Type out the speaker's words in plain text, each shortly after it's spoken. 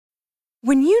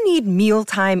When you need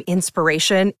mealtime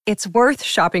inspiration, it's worth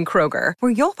shopping Kroger,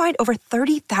 where you'll find over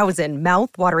 30,000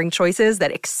 mouth-watering choices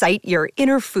that excite your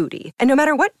inner foodie. And no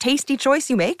matter what tasty choice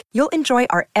you make, you'll enjoy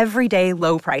our everyday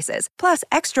low prices, plus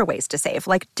extra ways to save,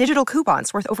 like digital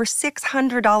coupons worth over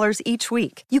 $600 each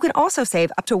week. You can also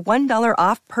save up to $1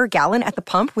 off per gallon at the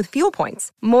pump with fuel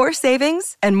points. More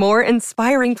savings and more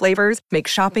inspiring flavors make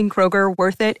shopping Kroger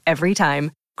worth it every time.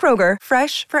 Kroger,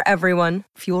 fresh for everyone.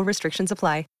 Fuel restrictions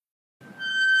apply.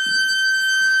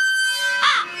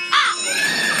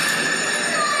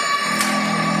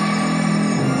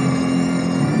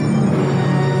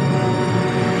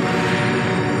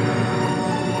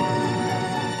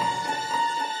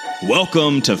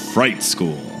 Welcome to Fright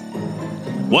School.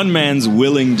 One man's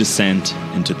willing descent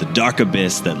into the dark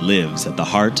abyss that lives at the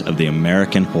heart of the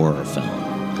American horror film.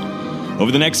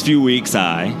 Over the next few weeks,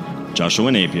 I,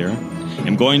 Joshua Napier,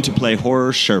 am going to play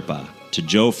horror Sherpa to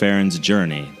Joe Farron's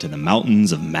journey to the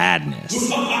mountains of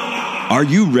madness. Are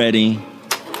you ready?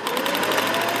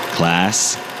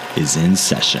 Class is in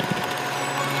session.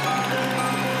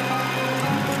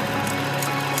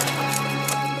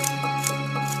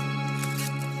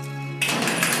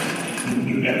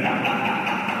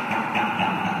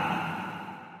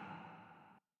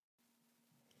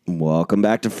 Welcome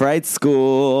back to Fright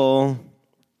School.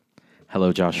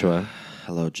 Hello, Joshua.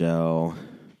 Hello, Joe.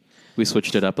 We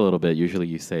switched it up a little bit. Usually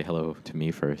you say hello to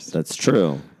me first. That's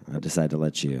true. I decided to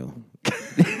let you.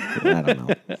 I don't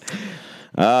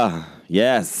know.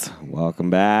 Yes. Welcome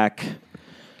back.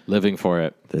 Living for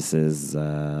it. This is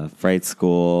Fright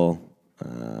School,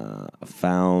 a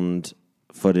found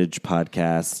footage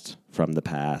podcast from the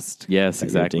past. Yes, that you're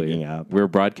exactly. digging up. We're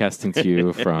broadcasting to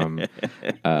you from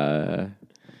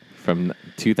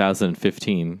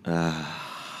 2015.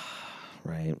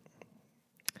 Right.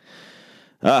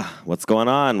 What's going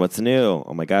on? What's new?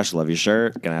 Oh my gosh, love your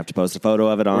shirt. Gonna have to post a photo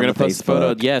of it on We're going the to post a Facebook.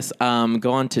 photo. Yes.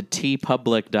 Go on to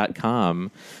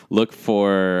tpublic.com. Look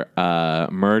for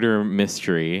Murder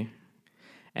Mystery.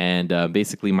 And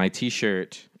basically my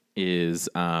T-shirt is...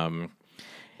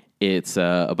 it's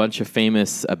a bunch of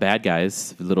famous bad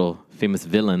guys, little famous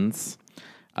villains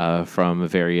from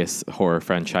various horror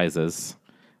franchises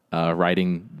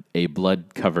riding a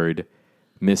blood-covered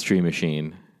mystery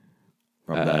machine.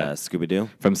 From the Scooby-Doo?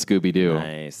 From Scooby-Doo.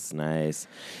 Nice, nice.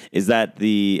 Is that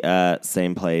the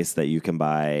same place that you can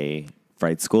buy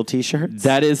Fright School t-shirts?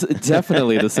 That is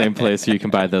definitely the same place where you can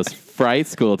buy those Fright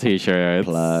School t-shirts.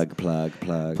 Plug.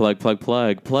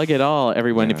 Plug it all,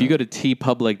 everyone. Yeah. If you go to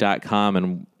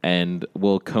tpublic.com and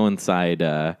we'll coincide,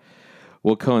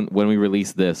 when we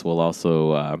release this, we'll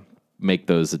also make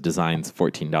those designs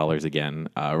 $14 again.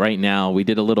 Right now, we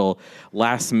did a little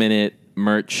last-minute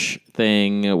merch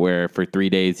thing where for 3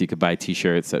 days you could buy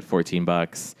t-shirts at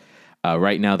 $14.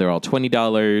 Right now, they're all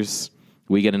 $20.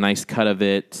 We get a nice cut of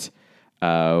it.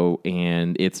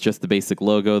 And it's just the basic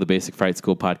logo, the basic Fright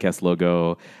School podcast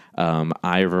logo.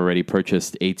 I've already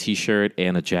purchased a t-shirt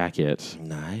and a jacket.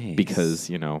 Nice.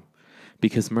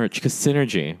 Because merch, because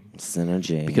synergy.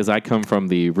 Because I come from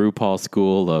the RuPaul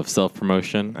school of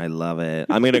self-promotion. I love it.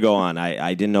 I'm going to go on.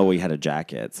 I didn't know we had a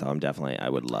jacket, so I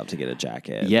would love to get a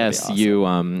jacket. Yes, awesome.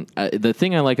 You, the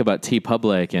thing I like about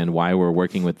TeePublic and why we're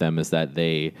working with them is that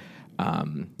they...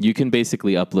 you can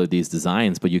basically upload these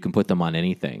designs, but you can put them on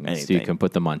anything. So you can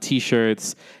put them on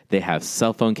T-shirts. They have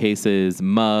cell phone cases,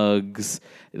 mugs.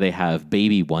 They have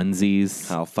baby onesies.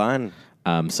 How fun!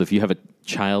 So if you have a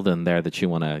child in there that you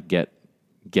want to get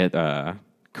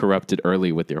corrupted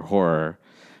early with your horror,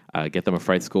 get them a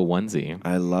Fright School onesie.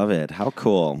 I love it. How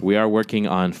cool! We are working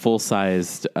on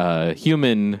full-sized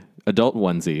human adult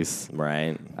onesies.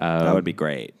 Right. That would be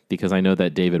great. Because I know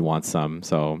that David wants some,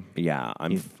 so... Yeah,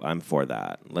 I'm for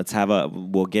that.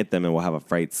 We'll get them and we'll have a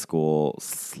Fright School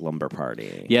slumber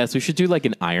party. Yes, we should do like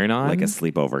an iron-on. Like a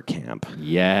sleepover camp.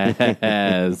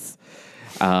 Yes.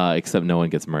 Except no one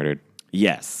gets murdered.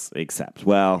 Yes, except,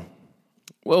 well,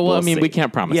 I mean, see. we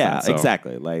can't promise that. Yeah,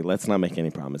 exactly. Like, let's not make any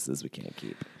promises we can't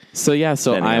keep. So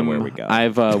Depending on where we go.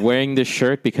 I'm wearing this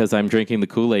shirt because I'm drinking the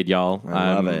Kool-Aid, y'all.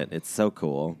 I love it. It's so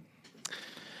cool.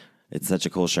 It's such a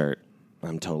cool shirt.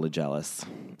 I'm totally jealous.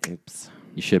 Oops.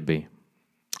 You should be.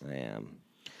 I am.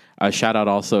 A shout out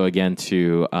also again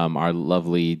to our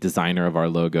lovely designer of our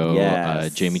logo,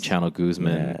 yes. Jamie Channel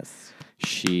Guzman. Yes.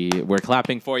 We're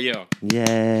clapping for you.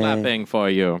 Yay. Clapping for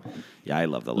you. Yeah, I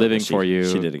love the logo. Living for you.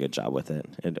 She did a good job with it.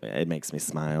 It makes me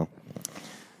smile.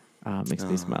 Makes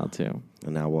me smile too.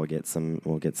 And now we'll get some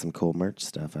cool merch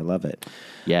stuff. I love it.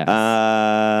 Yes.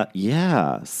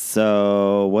 Yeah.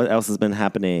 So what else has been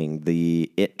happening?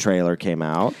 The It trailer came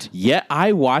out. Yeah,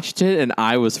 I watched it and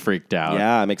I was freaked out.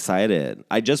 Yeah, I'm excited.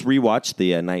 I just rewatched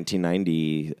the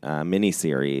 1990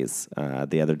 miniseries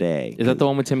the other day. Is that the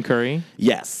one with Tim Curry?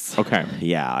 Yes. Okay.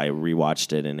 Yeah, I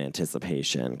rewatched it in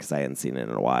anticipation because I hadn't seen it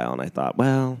in a while, and I thought,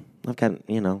 well, I've got,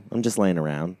 I'm just laying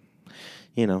around.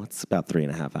 It's about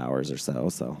 3.5 hours or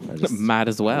so I just might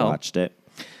as well watched it.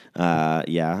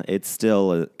 Yeah, it's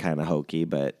still kind of hokey,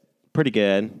 but pretty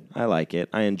good. I like it.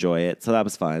 I enjoy it. So that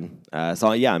was fun.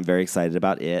 So yeah, I'm very excited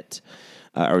about it.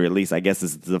 Or at least I guess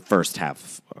this is the first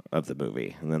half of the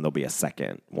movie, and then there'll be a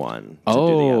second one to do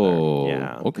the other.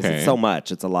 Yeah, 'cause okay. It's so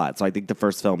much. It's a lot. So I think the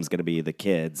first film is going to be the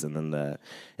kids, and then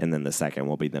the second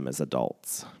will be them as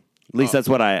adults. At least that's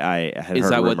what I had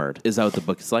heard rumored. Is that what the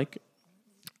book is like?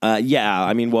 Yeah,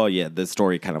 I mean, the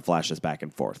story kind of flashes back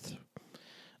and forth.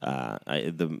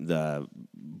 The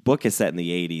book is set in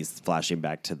the 80s, flashing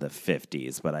back to the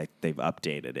 50s, but they've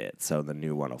updated it, so the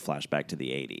new one will flash back to the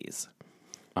 80s.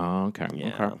 Oh, okay. Yeah,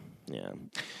 Okay. yeah.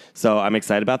 So I'm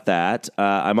excited about that.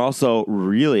 I'm also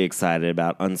really excited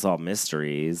about Unsolved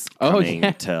Mysteries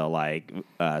coming to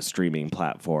streaming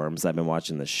platforms. I've been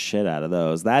watching the shit out of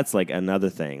those. That's like another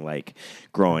thing. Like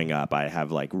growing up, I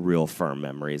have like real firm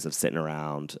memories of sitting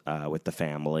around with the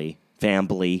family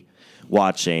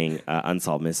watching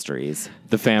Unsolved Mysteries.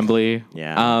 The family.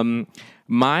 Yeah.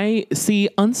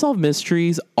 Unsolved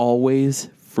Mysteries always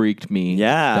freaked me the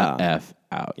F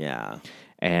out. Yeah.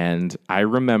 And I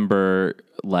remember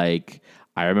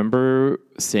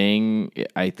saying,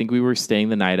 I think we were staying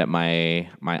the night at my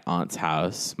aunt's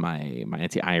house, my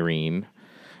Auntie Irene,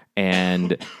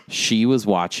 and she was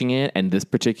watching it, and this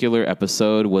particular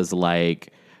episode was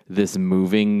like this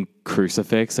moving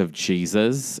crucifix of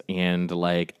Jesus, and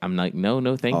like I'm like,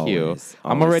 no, thank you.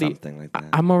 I'm already something like that.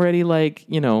 I'm already like,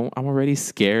 I'm already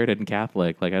scared and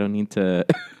Catholic. Like I don't need to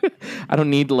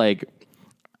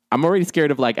I'm already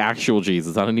scared of like actual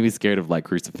Jesus. I don't need to be scared of like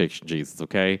crucifixion Jesus,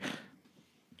 okay?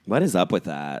 What is up with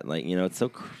that? Like, it's so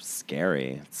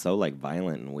scary. It's so like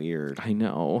violent and weird. I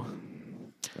know.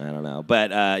 I don't know.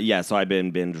 But yeah, so I've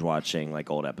been binge watching like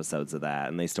old episodes of that,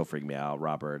 and they still freak me out.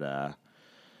 Robert,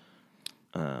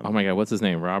 oh my God, what's his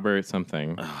name? Robert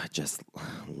something. I just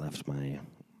left my...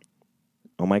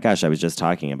 Oh my gosh, I was just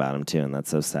talking about him too, and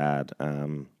that's so sad.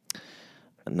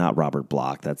 Not Robert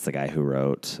Bloch. That's the guy who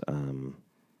wrote...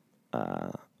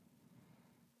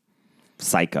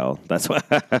 Psycho. That's what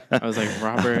I was like,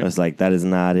 Robert. I was like, that is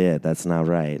not it. That's not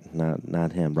right.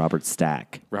 Not him. Robert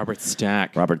Stack. Robert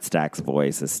Stack. Robert Stack's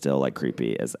voice is still like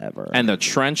creepy as ever. And the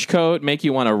trench coat make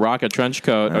you want to rock a trench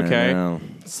coat. Okay, I know.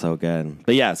 So good.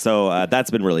 But yeah, so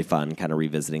that's been really fun. Kind of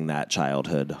revisiting that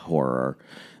childhood horror.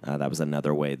 That was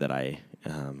another way that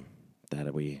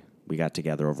we got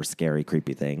together over scary,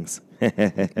 creepy things.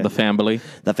 The family.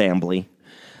 The family.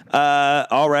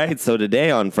 All right, so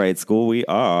today on Fright School, we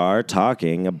are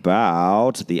talking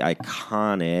about the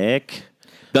iconic,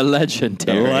 the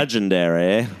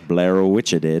legendary Blair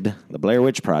Witch-ed, the Blair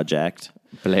Witch Project.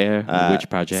 Blair Witch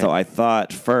Project. So I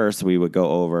thought first we would go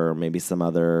over maybe some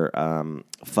other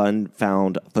fun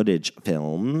found footage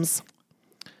films.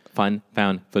 Fun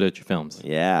found footage films.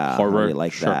 Yeah, Horror I really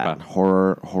like Sherpa. that.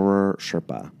 Horror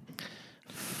Sherpa.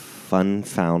 Fun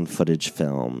found footage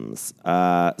films.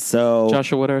 So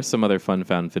Joshua, what are some other fun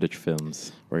found footage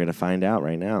films? we're gonna find out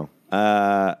right now.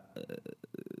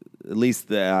 At least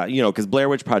because Blair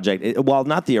Witch Project, while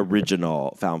not the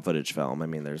original found footage film, I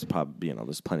mean, there's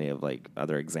there's plenty of like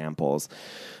other examples.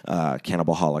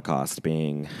 Cannibal Holocaust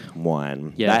being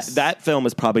one. Yes. That film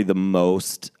is probably the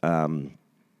most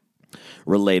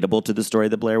relatable to the story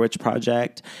of the Blair Witch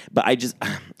Project. But I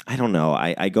don't know.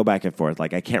 I go back and forth.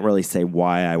 Like, I can't really say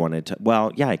why I wanted to.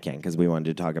 Well, yeah, I can, because we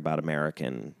wanted to talk about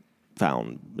American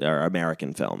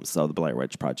films. So the Blair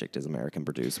Witch Project is American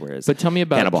produced, whereas But tell me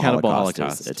about Cannibal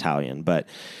Holocaust. is Italian. But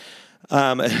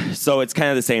so it's kind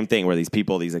of the same thing where these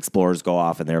explorers go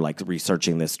off and they're like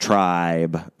researching this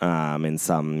tribe in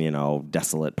some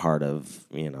desolate part of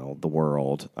the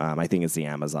world. I think it's the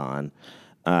Amazon.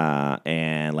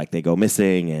 And like they go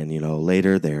missing, and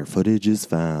later their footage is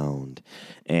found,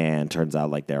 and turns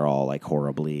out like they're all like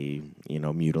horribly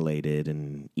mutilated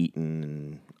and eaten,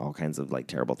 and all kinds of like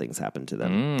terrible things happen to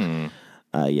them.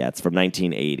 Yeah, it's from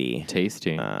 1980.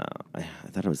 Tasty. I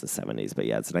thought it was the 70s, but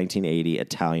yeah, it's a 1980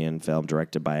 Italian film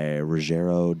directed by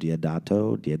Ruggero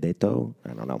Deodato.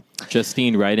 I don't know.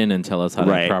 Justine, write in and tell us how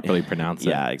to properly pronounce it.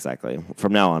 Yeah, exactly.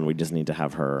 From now on, we just need to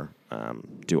have her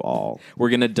do all. We're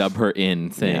gonna dub her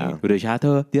in saying, Yeah. but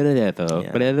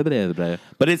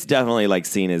But it's definitely like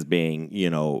seen as being,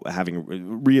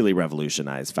 having really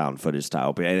revolutionized found footage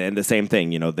style. And the same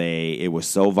thing, it was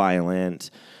so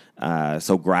violent,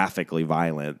 so graphically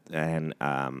violent, and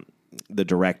the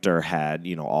director had,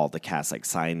 all the cast like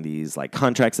sign these like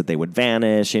contracts that they would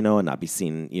vanish, and not be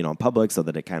seen, in public, so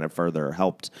that it kind of further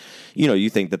helped, you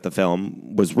think that the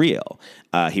film was real.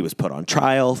 He was put on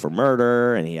trial for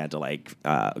murder, and he had to like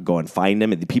go and find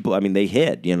them. And the people, they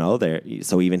hid,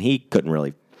 so even he couldn't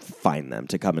really find them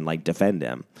to come and like defend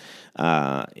him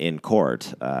in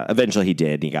court. Eventually he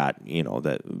did. He got,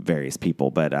 the various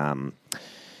people, but to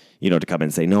come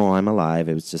and say, no, I'm alive.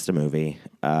 It was just a movie.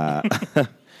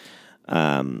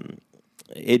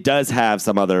 It does have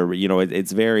some other,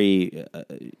 it's very,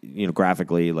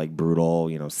 graphically like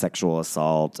brutal, sexual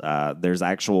assault. There's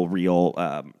actual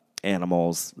real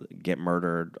animals get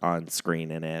murdered on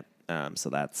screen in it. So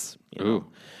that's,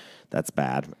 that's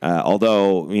bad.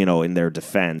 Although, in their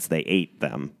defense, they ate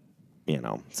them,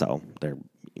 so they're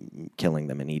killing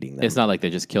them and eating them. it's not like they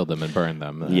just killed them and burned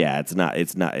them. Yeah, it's not,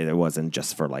 it wasn't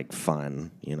just for like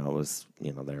fun, it was,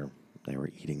 they were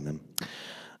eating them.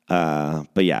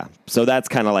 But yeah, so that's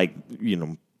kind of like,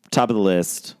 top of the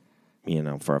list,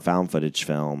 for a found footage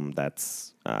film.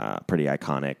 That's pretty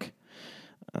iconic.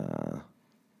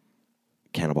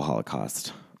 Cannibal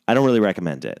Holocaust. I don't really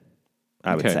recommend it,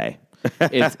 I would say.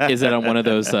 Is it on one of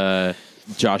those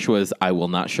Joshua's I will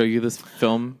not show you this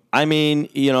film?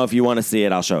 If you want to see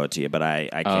it, I'll show it to you, but I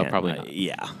can't. Probably not.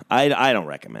 Yeah, I don't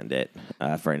recommend it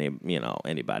for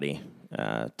anybody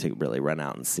to really run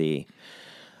out and see.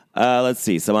 Let's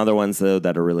see. Some other ones, though,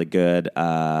 that are really good.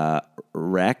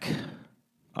 REC.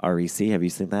 R-E-C. Have you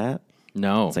seen that?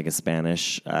 No. It's like a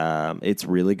Spanish. It's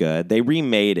really good. They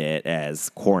remade it as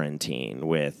Quarantine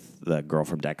with the girl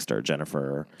from Dexter,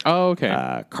 Jennifer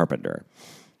Carpenter.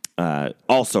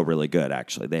 Also really good,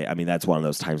 actually. That's one of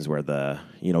those times where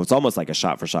it's almost like a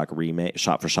shot-for-shot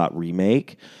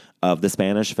remake of the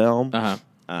Spanish film. Uh-huh.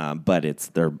 But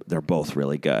they're both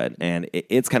really good, and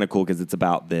it's kind of cool because it's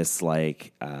about this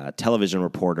like television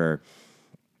reporter,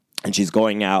 and she's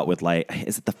going out with like,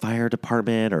 is it the fire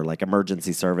department or like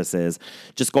emergency services?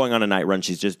 Just going on a night run.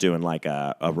 She's just doing like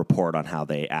a report on how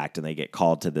they act, and they get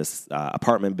called to this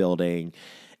apartment building,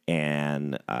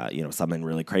 and something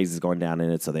really crazy is going down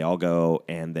in it. So they all go,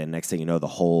 and then next thing you know, the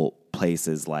whole place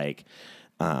is like.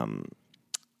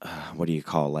 What do you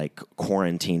call, like,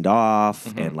 quarantined off,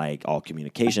 and like all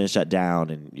communication is shut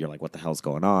down, and you're like, what the hell's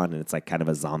going on? And it's like kind of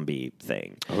a zombie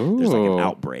thing. Ooh. There's like an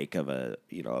outbreak of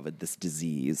this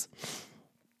disease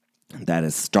that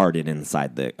has started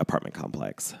inside the apartment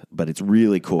complex. But it's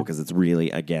really cool because it's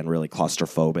really, again, really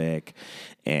claustrophobic,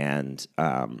 and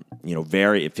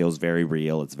it feels very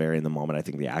real. It's very in the moment. I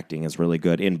think the acting is really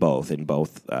good in both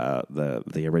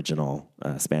the original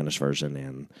Spanish version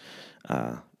and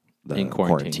the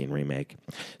Quarantine remake.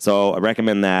 So I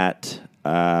recommend that.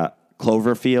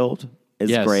 Cloverfield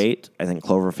is great. I think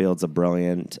Cloverfield's a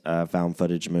brilliant found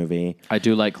footage movie. I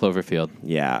do like Cloverfield.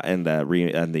 Yeah, and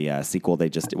the sequel they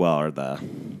just or the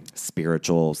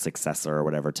spiritual successor or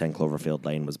whatever, 10 Cloverfield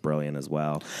Lane, was brilliant as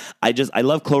well. I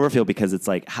love Cloverfield because it's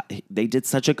like they did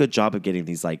such a good job of getting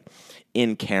these like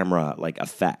in camera like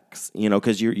effects,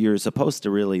 because you're supposed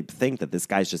to really think that this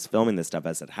guy's just filming this stuff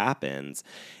as it happens,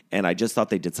 and I just thought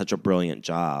they did such a brilliant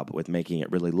job with making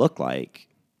it really look like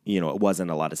it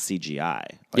wasn't a lot of CGI.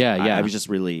 I was just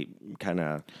really kind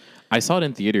of. I saw it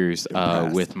in theaters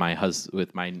with my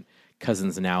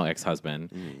cousin's now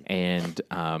ex-husband, and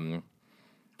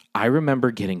I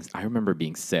remember being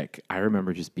sick. I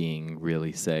remember just being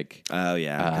really sick. Oh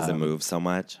yeah, because it moves so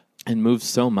much. And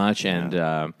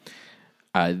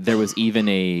there was even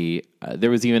a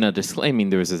disclaimer.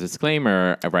 There was a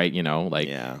disclaimer, right?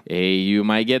 Hey, you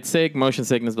might get sick, motion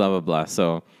sickness, blah blah blah.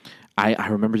 So I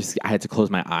remember I had to close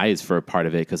my eyes for a part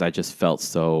of it because I just felt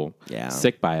so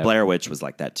sick by it. Blair Witch was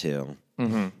like that too.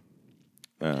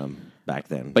 Back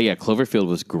then. But yeah, Cloverfield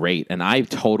was great, and I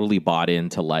totally bought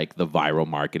into like the viral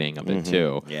marketing of it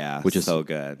too. Yeah, which is so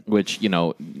good. Which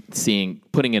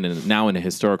putting it now in a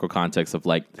historical context of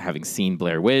like having seen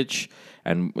Blair Witch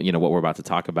and what we're about to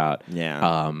talk about.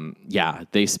 Yeah,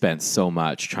 they spent so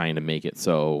much trying to make it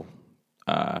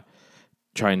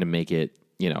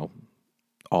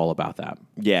all about that.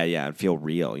 Yeah, it feel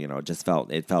real.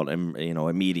 It felt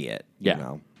immediate.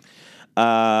 Yeah.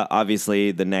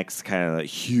 Obviously, the next kind of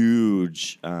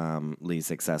hugely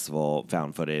successful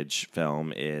found footage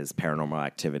film is Paranormal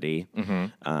Activity.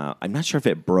 I'm not sure if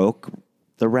it broke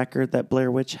the record that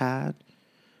Blair Witch had.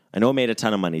 I know it made a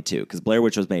ton of money too, because Blair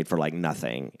Witch was made for like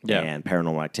nothing, Yeah. and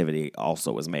Paranormal Activity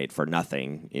also was made for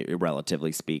nothing,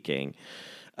 relatively speaking.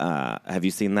 Have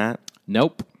you seen that?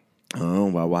 Nope. Oh,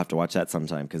 well, we'll have to watch that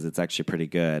sometime because it's actually pretty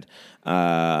good.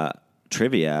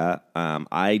 Trivia.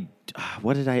 I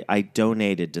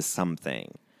donated to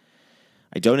something.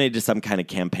 I donated to some kind of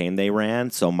campaign they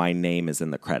ran, so my name is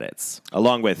in the credits,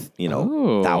 along with,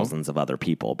 thousands of other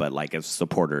people, but like as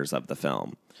supporters of the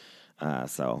film.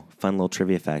 So fun little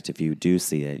trivia fact. If you do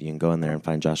see it, you can go in there and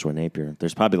find Joshua Napier.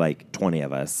 There's probably like 20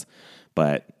 of us,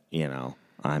 but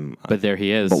But there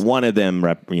he is. But one of them,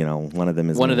 one of them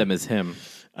is One me. of them is him.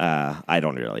 I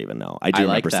don't really even know. I do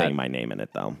like remember that. seeing my name in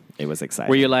it though. It was exciting.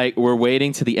 Where you're like, we're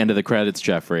waiting to the end of the credits,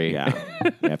 Jeffrey. Yeah,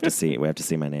 we have to see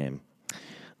my name.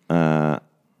 I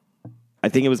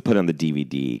think it was put on the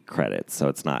DVD credits, so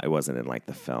it wasn't in like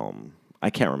the film. I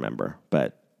can't remember,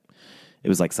 but it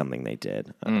was like something they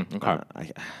did. Okay.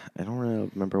 I don't really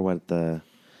remember what I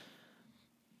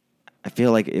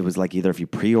feel like it was like either if you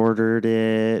pre-ordered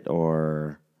it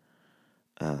or,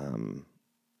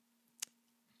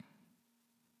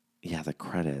 the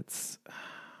credits.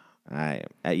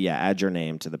 Add your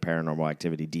name to the Paranormal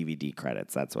Activity DVD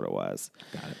credits. That's what it was.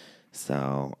 Got it.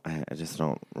 So I just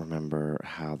don't remember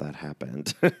how that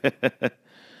happened.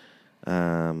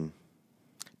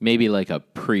 Maybe like a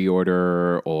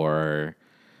pre-order or,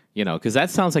 because that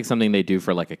sounds like something they do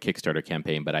for like a Kickstarter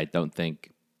campaign, but I don't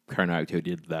think Paranormal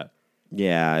Activity did that.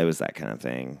 Yeah, it was that kind of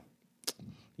thing.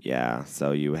 Yeah,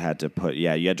 so you had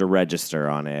to register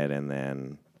on it and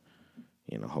then,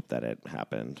 hope that it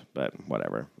happened. But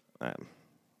whatever.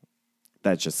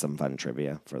 That's just some fun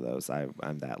trivia for those.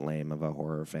 I'm that lame of a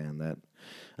horror fan that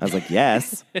I was like,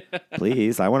 yes,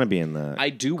 please. I want to be in the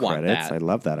I do want credits. that. I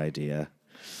love that idea.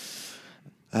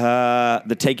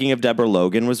 The Taking of Deborah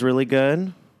Logan was really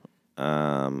good.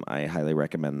 I highly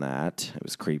recommend that. It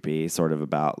was creepy, sort of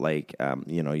about like,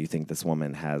 you think this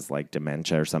woman has like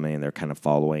dementia or something and they're kind of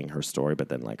following her story, but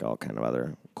then like all kind of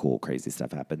other cool, crazy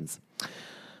stuff happens.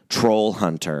 Troll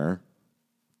Hunter.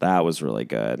 That was really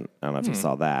good. I don't know if you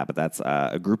saw that, but that's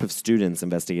a group of students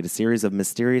investigate a series of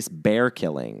mysterious bear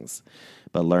killings,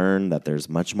 but learn that there's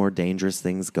much more dangerous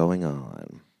things going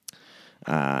on.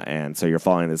 And so you're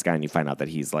following this guy and you find out that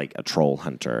he's like a troll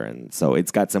hunter. And so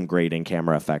it's got some great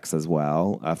in-camera effects as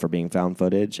well for being found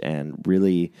footage. And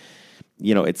really,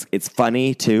 it's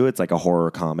funny too. It's like a horror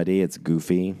comedy. It's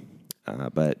goofy.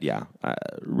 But yeah,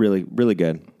 really, really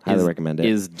good. Highly recommend it.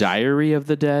 Is Diary of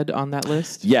the Dead on that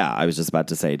list? Yeah, I was just about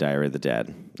to say Diary of the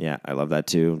Dead. Yeah, I love that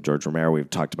too. George Romero, we've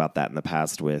talked about that in the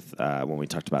past with when we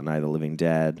talked about Night of the Living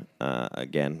Dead.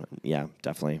 Again, yeah,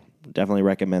 definitely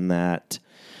recommend that.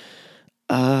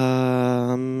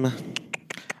 I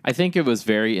think it was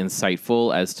very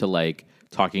insightful as to like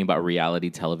talking about reality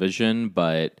television,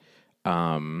 but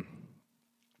because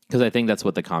I think that's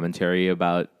what the commentary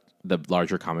about the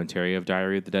larger commentary of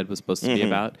Diary of the Dead was supposed to be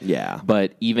about. Yeah.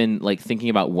 But even like thinking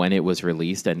about when it was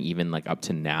released and even like up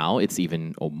to now, it's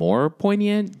even more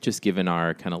poignant just given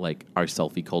our kind of like our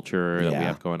selfie culture that we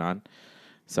have going on.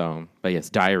 So, but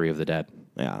yes, Diary of the Dead.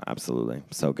 Yeah, absolutely.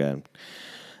 So good.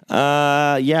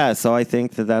 So I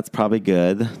think that's probably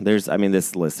good.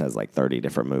 This list has like 30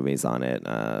 different movies on it.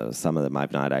 Some of them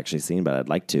I've not actually seen, but I'd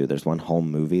like to. There's one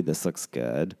home movie. This looks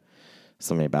good.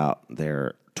 Something about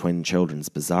their twin children's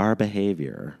bizarre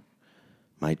behavior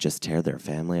might just tear their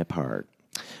family apart.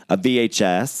 A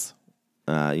VHS,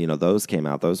 those came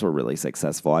out. Those were really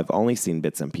successful. I've only seen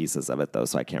bits and pieces of it, though,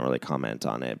 so I can't really comment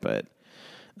on it. But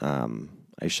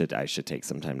I should take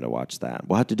some time to watch that.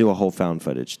 We'll have to do a whole found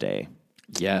footage day.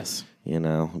 Yes.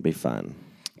 It'll be fun.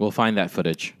 We'll find that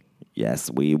footage. Yes,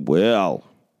 we will.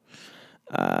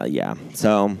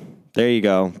 So there you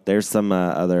go. There's some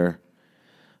other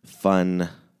fun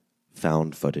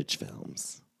found footage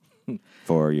films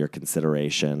for your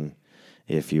consideration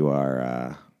if you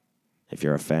are if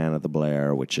you're a fan of the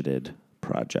Blair Witch-ited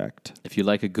Project. If you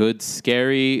like a good,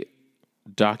 scary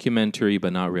documentary,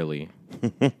 but not really.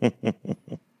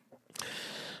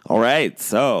 All right,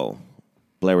 so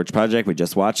Blair Witch Project, we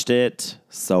just watched it.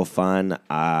 So fun.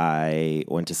 I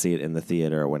went to see it in the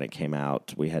theater when it came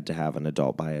out. We had to have an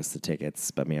adult buy us the tickets,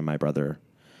 but me and my brother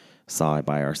saw it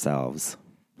by ourselves.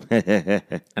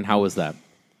 And how was that?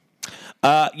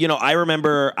 I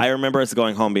remember us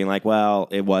going home being like, well,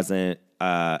 it wasn't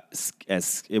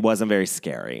it wasn't very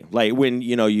scary. Like when,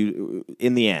 you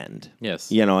in the end.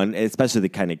 Yes. And especially the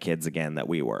kind of kids again that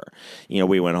we were.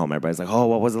 We went home, everybody's like, "Oh,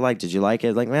 what was it like? Did you like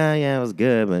it?" Like, yeah, it was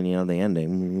good, but the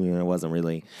ending, it wasn't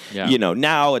really. Yeah.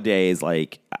 Nowadays,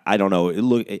 like, I don't know.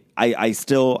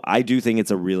 I do think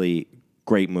it's a really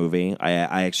great movie.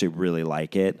 I actually really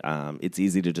like it. It's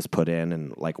easy to just put in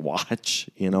and like watch,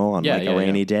 on a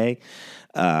rainy day.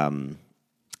 And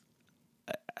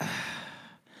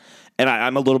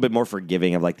I'm a little bit more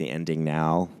forgiving of like the ending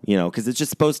now, because it's just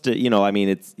supposed to,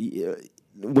 it's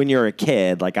when you're a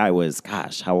kid, like I was,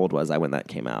 gosh, how old was I when that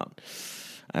came out?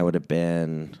 I would have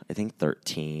been, I think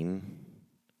 13.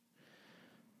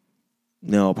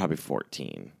 No, probably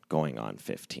 14, going on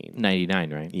 15.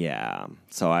 99, right? Yeah.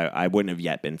 So I wouldn't have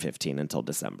yet been 15 until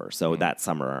December. So that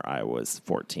summer I was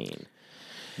 14.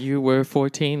 You were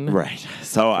 14? Right.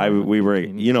 So we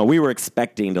were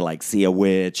expecting to like see a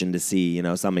witch and to see,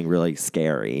 something really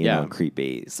scary, you know, and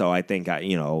creepy. So I think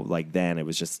like then it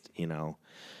was just,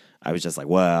 I was just like,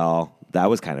 well, that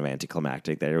was kind of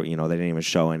anticlimactic. They didn't even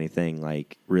show anything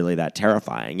like really that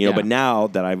terrifying, But now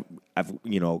that I've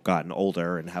gotten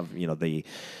older and have the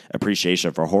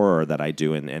appreciation for horror that I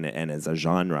do and as a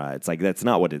genre, it's like that's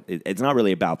not what it's not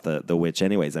really about the witch,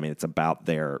 anyways. I mean, it's about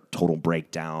their total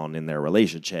breakdown in their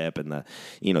relationship and the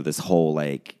this whole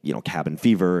like cabin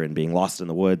fever and being lost in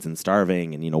the woods and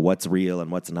starving and what's real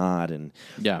and what's not and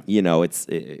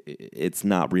it's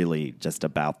not really just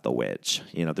about the witch.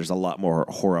 There's a lot more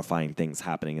horrifying things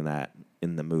happening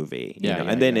in the movie.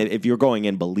 And then if you're going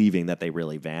in believing that they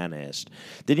really vanished,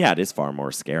 then it is far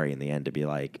more scary in the end to be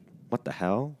like, what the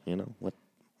hell?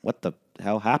 What the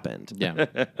hell happened? Yeah.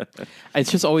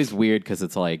 It's just always weird because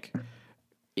it's like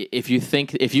if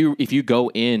you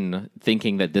go in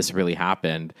thinking that this really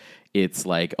happened, it's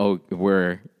like,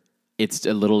 it's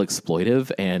a little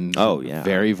exploitive and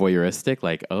very voyeuristic.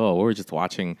 Like, we're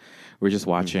just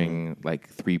watching like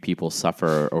three people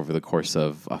suffer over the course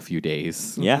of a few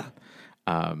days. Yeah.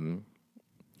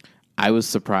 I was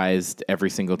surprised every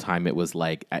single time it was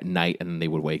like at night and then they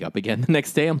would wake up again the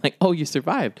next day. I'm like, you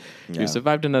survived. Yeah. You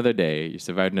survived another day. You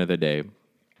survived another day.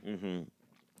 Mm-hmm.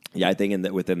 Yeah, I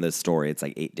think within this story, it's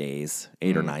like 8 days,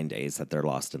 8 or 9 days that they're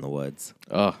lost in the woods.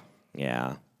 Oh.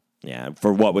 Yeah. Yeah.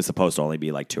 For what was supposed to only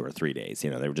be like 2 or 3 days. They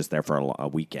were just there for a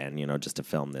weekend, just to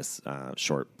film this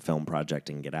short film project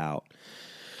and get out.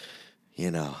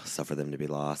 So for them to be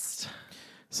lost.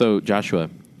 So, Joshua,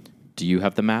 do you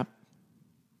have the map?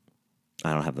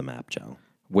 I don't have the map, Joe.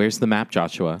 Where's the map,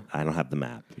 Joshua? I don't have the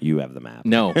map. You have the map.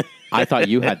 No, I thought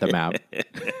you had the map.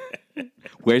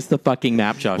 Where's the fucking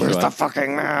map, Joshua? Where's the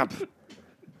fucking map?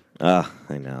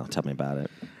 I know. Tell me about it.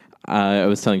 I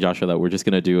was telling Joshua that we're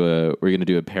gonna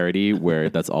do a parody where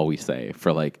that's all we say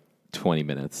for like 20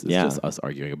 minutes. It's just us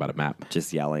arguing about a map.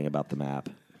 Just yelling about the map.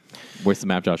 Where's the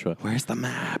map, Joshua? Where's the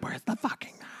map? Where's the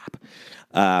fucking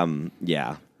map?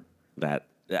 Yeah. That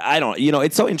I don't.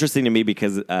 It's so interesting to me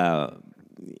because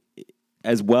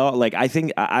as well, like I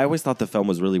think I always thought the film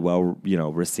was really well,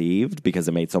 received because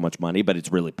it made so much money, but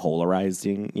it's really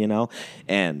polarizing,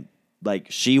 and like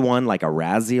she won like a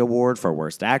Razzie Award for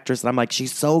Worst Actress, and I'm like,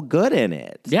 she's so good in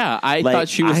it. Yeah, I thought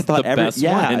she was the best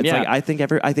one. It's like I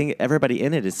think everybody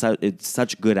in it is it's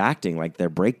such good acting, like their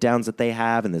breakdowns that they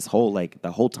have, and this whole like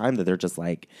the whole time that they're just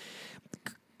like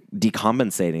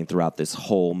decompensating throughout this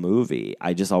whole movie.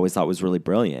 I just always thought was really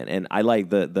brilliant. And I like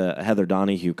the Heather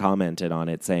Donahue commented on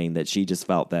it saying that she just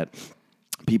felt that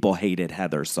people hated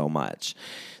Heather so much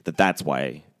that's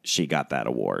why she got that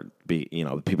award.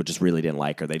 People just really didn't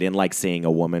like her. They didn't like seeing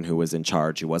a woman who was in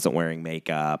charge, who wasn't wearing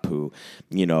makeup, who,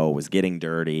 was getting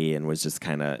dirty and was just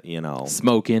kind of,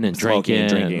 smoking and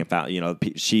drinking. And found,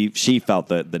 she felt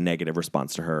the negative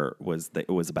response to her was that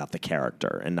it was about the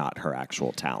character and not her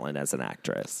actual talent as an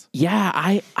actress. Yeah,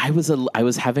 I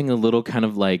was having a little kind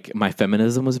of like my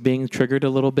feminism was being triggered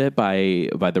a little bit by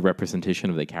the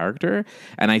representation of the character.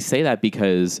 And I say that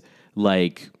because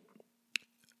like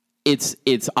it's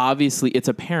obviously it's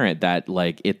apparent that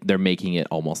like they're making it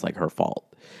almost like her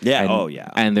fault. Yeah. And,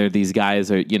 And there these guys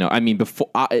are, before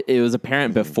it was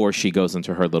apparent before she goes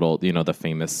into her little, the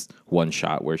famous one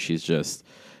shot where she's just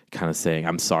kind of saying,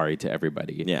 "I'm sorry" to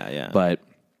everybody. Yeah. But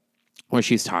when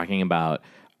she's talking about,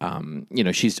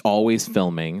 she's always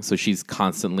filming, so she's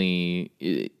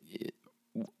constantly.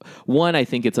 One, I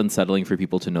think it's unsettling for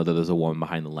people to know that there's a woman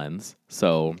behind the lens.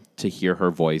 So to hear her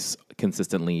voice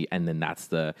consistently, and then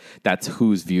that's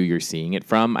whose view you're seeing it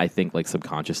from. I think like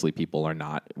subconsciously people are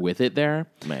not with it there.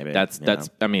 Maybe that's that's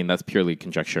purely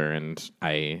conjecture, and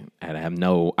I have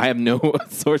no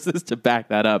sources to back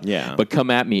that up. Yeah, but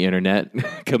come at me, internet,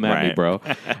 come at me, bro.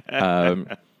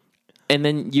 And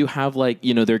then you have like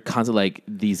they're constantly like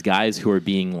these guys who are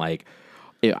being like.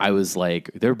 I was like,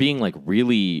 they're being like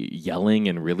really yelling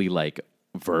and really like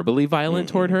verbally violent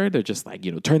toward her. They're just like,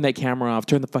 turn that camera off,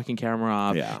 turn the fucking camera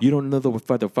off. Yeah. You don't know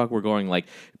the fuck we're going. Like,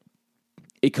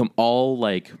 it all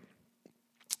like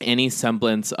any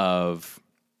semblance of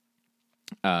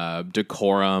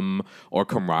decorum or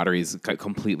camaraderie is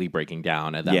completely breaking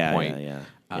down at that point.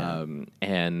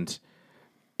 And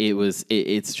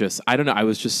it's just, I don't know. I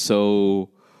was just so,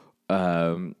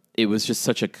 it was just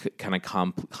such a kind of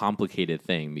complicated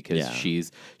thing because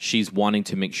she's wanting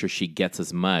to make sure she gets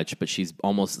as much, but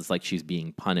it's like she's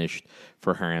being punished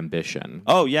for her ambition.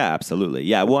 Oh yeah, absolutely.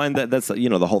 Yeah. Well, and that's,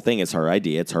 the whole thing is her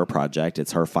idea. It's her project.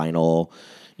 It's her final,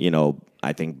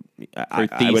 I think I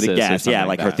would guess. Yeah.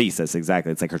 Like her thesis.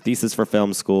 Exactly. It's like her thesis for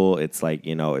film school. It's like,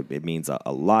 it means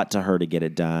a lot to her to get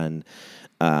it done.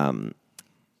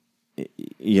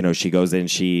 She goes in,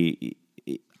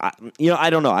 I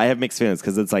don't know. I have mixed feelings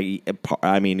because it's like,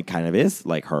 it kind of is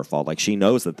like her fault. Like she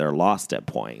knows that they're lost at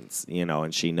points,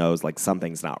 and she knows like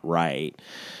something's not right.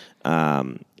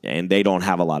 And they don't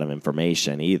have a lot of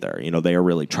information either. They are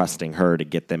really trusting her to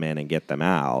get them in and get them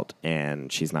out.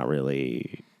 And she's not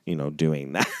really,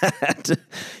 doing that,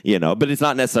 but it's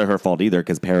not necessarily her fault either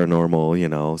because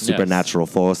paranormal, supernatural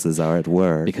forces are at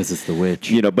work. Because it's the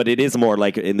witch. But it is more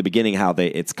like in the beginning how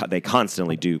they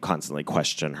constantly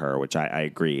question her, which I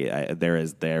agree. There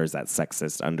is that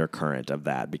sexist undercurrent of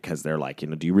that because they're like,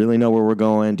 do you really know where we're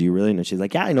going? Do you really know? She's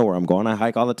like, yeah, I know where I'm going. I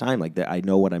hike all the time. Like I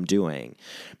know what I'm doing.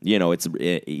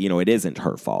 It isn't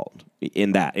her fault.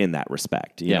 In that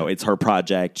respect, it's her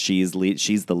project. She's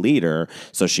the leader,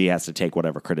 so she has to take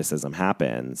whatever criticism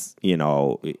happens.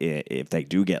 If they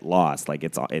do get lost, like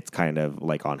it's kind of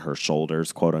like on her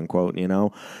shoulders, quote unquote.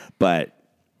 But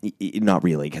not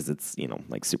really because it's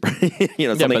like super.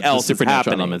 Something else is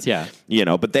happening. Elements,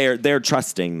 but they're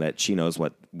trusting that she knows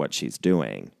what she's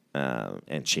doing.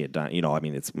 And she had done,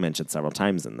 it's mentioned several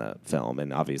times in the film,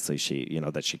 and obviously she,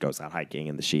 that she goes out hiking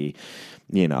and that she,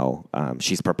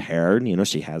 she's prepared,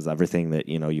 she has everything that,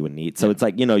 you would need. So it's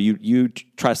like, you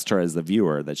trust her as the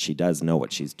viewer that she does know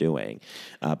what she's doing.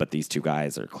 But these two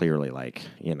guys are clearly like,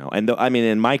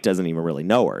 and Mike doesn't even really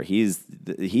know her. He's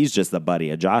just the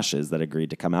buddy of Josh's that agreed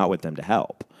to come out with them to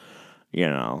help.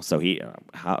 So he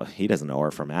doesn't know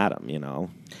her from Adam,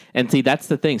 And see, that's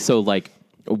the thing. So like,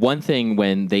 one thing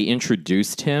when they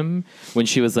introduced him, when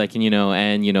she was like,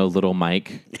 little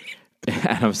Mike,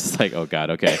 and I was just like, oh God,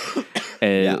 okay.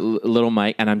 Little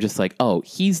Mike, and I'm just like, oh,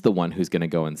 he's the one who's going to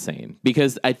go insane.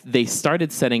 Because they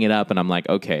started setting it up, and I'm like,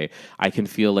 okay, I can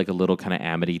feel like a little kind of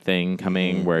Amity thing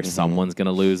coming where someone's going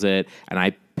to lose it. And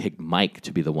I picked Mike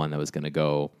to be the one that was going to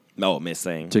go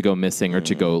missing. To go missing or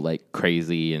to go like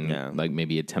crazy and like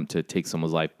maybe attempt to take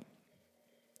someone's life.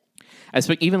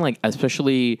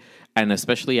 Especially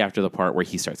after the part where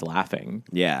he starts laughing.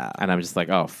 Yeah. And I'm just like,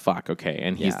 oh, fuck, okay.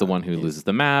 And he's the one who loses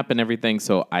the map and everything.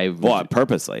 So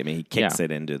purposely. He kicks it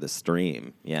into the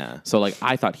stream. Yeah. So, like,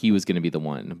 I thought he was going to be the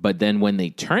one. But then when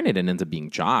they turn it and ends up being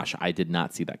Josh, I did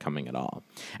not see that coming at all.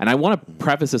 And I want to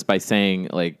preface this by saying,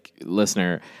 like,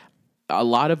 listener, a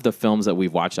lot of the films that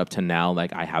we've watched up to now,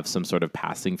 like, I have some sort of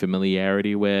passing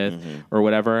familiarity with or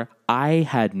whatever. I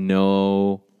had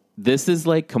this is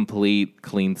like complete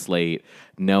clean slate,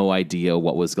 no idea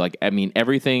what was like.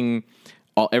 Everything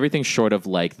short of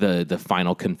like the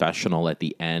final confessional at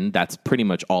the end, that's pretty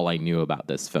much all I knew about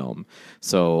this film.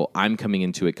 So I'm coming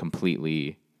into it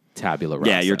completely tabula rasa.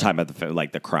 Yeah, you're talking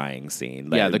about the crying scene.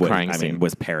 The crying scene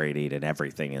was parodied and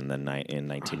everything in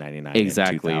 1999.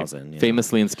 Exactly. And 2000,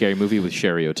 famously in Scary Movie with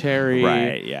Sherry O'Terry.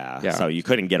 Right. Yeah. So you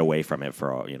couldn't get away from it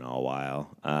for a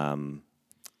while.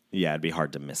 It'd be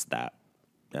hard to miss that.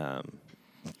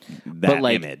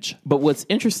 Image. But what's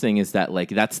interesting is that like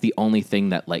that's the only thing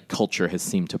that like culture has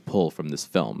seemed to pull from this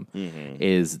film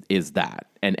is that,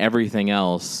 and everything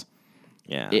else.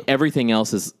 Yeah, everything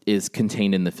else is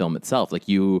contained in the film itself. Like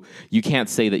you can't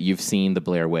say that you've seen the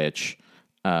Blair Witch,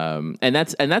 and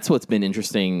that's what's been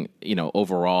interesting,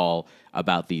 overall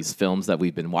about these films that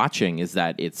we've been watching is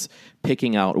that it's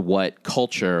picking out what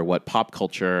pop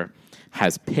culture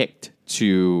has picked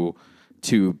to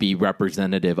be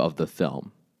representative of the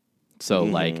film. So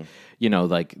like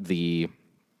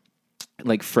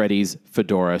Freddy's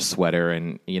fedora sweater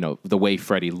and, the way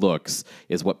Freddy looks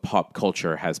is what pop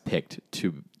culture has picked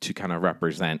to kind of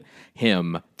represent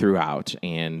him throughout.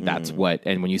 And that's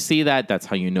and when you see that, that's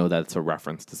how you know that's a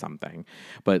reference to something.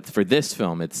 But for this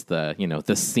film, it's the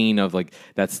scene of like,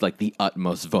 that's like the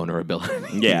utmost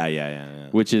vulnerability. Yeah.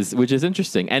 Which is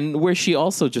interesting. And where she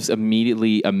also just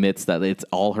immediately admits that it's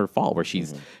all her fault, where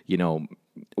she's,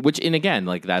 and again,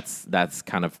 like that's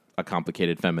kind of a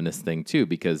complicated feminist thing too,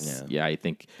 because I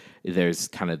think there's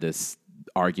kind of this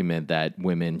argument that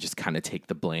women just kind of take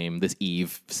the blame, this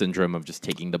Eve syndrome of just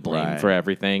taking the blame for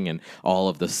everything, and all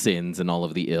of the sins and all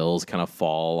of the ills kind of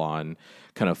fall on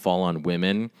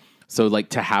women. So like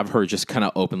to have her just kind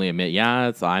of openly admit,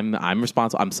 I'm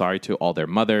responsible. I'm sorry to all their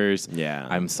mothers. Yeah.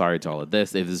 I'm sorry to all of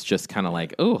this. It was just kind of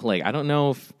like, oh, like I don't know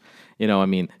if, I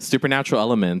mean, supernatural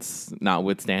elements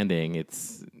notwithstanding,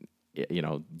 it's,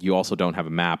 you also don't have a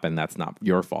map, and that's not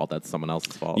your fault. That's someone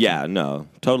else's fault. Yeah, no,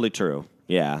 totally true.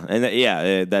 Yeah,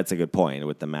 and that's a good point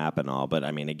with the map and all. But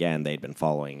I mean, again, they'd been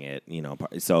following it,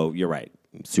 So you're right.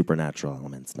 Supernatural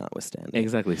elements notwithstanding.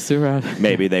 Exactly.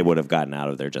 Maybe they would have gotten out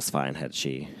of there just fine had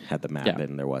she had the map Yeah.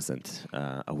 and there wasn't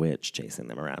a witch chasing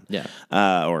them around. Yeah.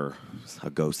 Or a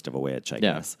ghost of a witch, I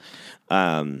guess.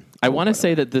 I want to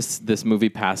say that this movie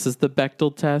passes the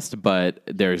Bechdel test, but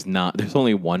there's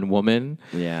only one woman.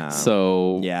 Yeah.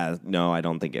 So Yeah, no, I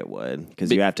don't think it would, because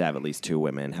you have to have at least two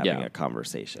women having Yeah. a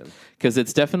conversation. because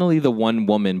it's definitely the one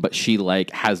woman, but she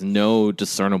like has no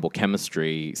discernible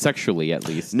chemistry sexually, at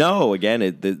least. No, again,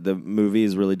 the movie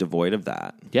is really devoid of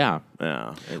that. Yeah.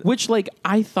 Yeah. Which, like,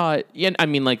 I thought, I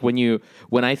mean, like, when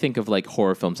I think of, like,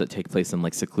 horror films that take place in,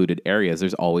 like, secluded areas,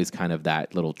 there's always kind of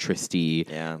that little tristy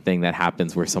thing that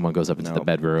happens where someone goes up into the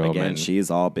bedroom. Again, and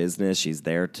she's all business. She's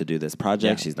there to do this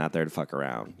project. Yeah. She's not there to fuck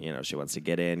around. She wants to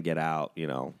get in, get out,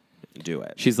 do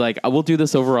it. she's like, we'll do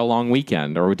this over a long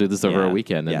weekend, or we'll do this over a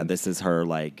weekend. Yeah, And this is her,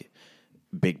 like,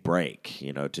 big break,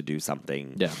 to do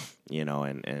something, Yeah.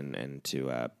 and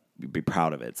to be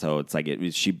proud of it. So it's like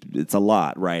it's a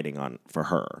lot riding on for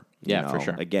her. Yeah, for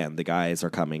sure. Again, the guys are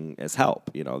coming as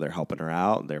help. They're helping her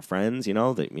out. They're friends. They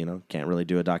can't really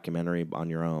do a documentary on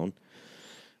your own.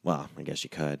 Well, I guess you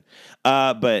could,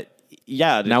 but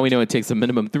yeah. Now we know it takes a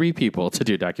minimum 3 people to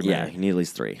do a documentary. Yeah, you need at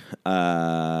least 3.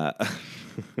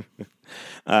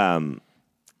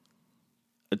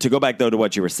 To go back though to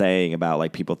what you were saying about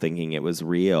like people thinking it was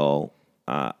real,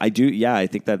 I do. Yeah, I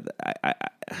think that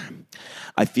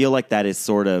I feel like that is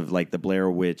sort of like the Blair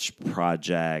Witch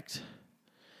Project.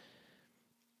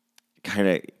 Kind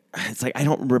of, it's like I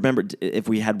don't remember if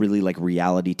we had really like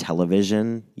reality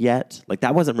television yet. Like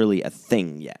that wasn't really a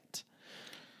thing yet.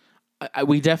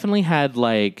 We definitely had,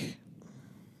 like...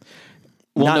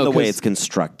 Not no, the way 'cause- it's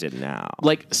constructed now.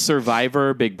 Like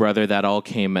Survivor, Big Brother, that all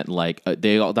came at like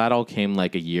that all came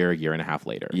like a year and a half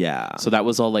later. Yeah. So that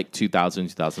was all like 2000,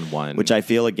 2001. Which I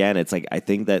feel, again, it's like I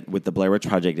think that with the Blair Witch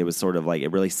Project, it was sort of like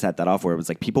it really set that off where it was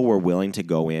like people were willing to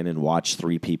go in and watch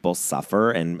 3 people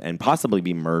suffer and possibly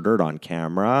be murdered on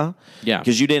camera. Yeah.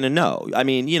 Because you didn't know. I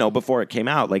mean, before it came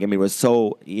out, like, I mean, it was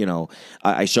so,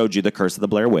 I showed you The Curse of the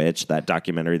Blair Witch, that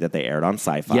documentary that they aired on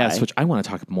Sci-Fi. yes, which I want to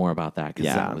talk more about that because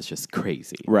Yeah. that was just crazy.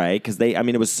 Right, because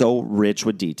it was so rich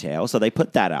with detail. So they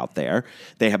put that out there.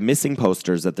 They have missing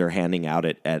posters that they're handing out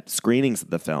at screenings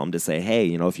of the film to say, hey,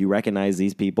 if you recognize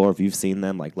these people or if you've seen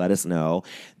them, like, let us know.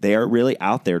 They're really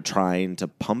out there trying to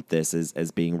pump this as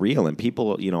being real. And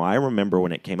people, I remember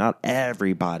when it came out,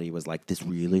 everybody was like, this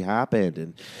really happened.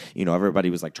 And, everybody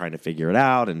was like trying to figure it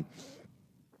out. And,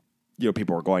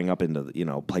 people were going up into,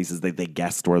 places that they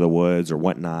guessed were the woods or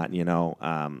whatnot,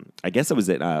 I guess it was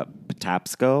at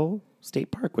Patapsco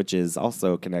State Park, which is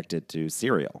also connected to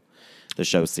Serial, the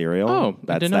show Serial. Oh,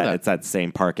 I didn't know that. It's that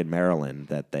same park in Maryland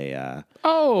that they...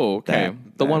 Oh, okay.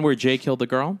 The one where Jay killed the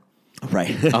girl?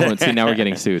 Right. Oh, and see, now we're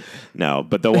getting sued. No,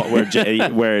 but the one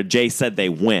where Jay said they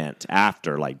went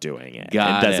after like doing it.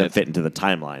 Got it doesn't it. fit into the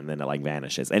timeline, then it like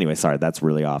vanishes. Anyway, sorry, that's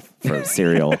really off for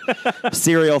Serial.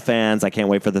 Serial fans, I can't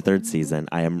wait for the 3rd season.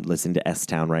 I am listening to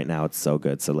S-Town right now. It's so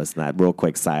good. So listen to that real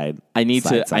quick side. I need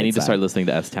to side. start listening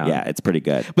to S-Town. Yeah, it's pretty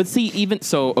good. But see, even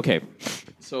so, okay.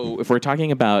 So if we're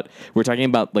talking about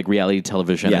like reality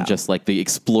television and just like the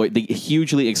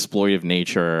hugely exploitive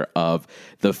nature of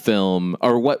the film,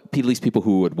 or what at least people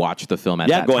who would watch the film at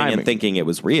that going time. and thinking it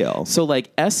was real. So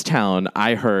like S-Town,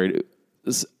 I heard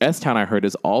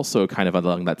is also kind of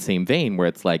along that same vein where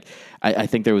it's like, I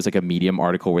think there was like a Medium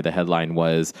article where the headline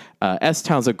was,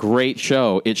 S-Town's a great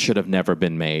show. It should have never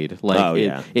been made.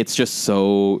 Like it's just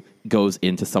so goes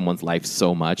into someone's life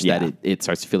so much that it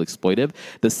starts to feel exploitive.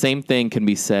 The same thing can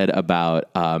be said about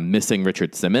Missing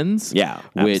Richard Simmons. Yeah,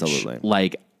 which absolutely.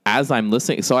 like, as I'm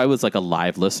listening, so I was like a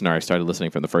live listener. I started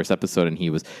listening from the first episode and he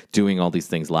was doing all these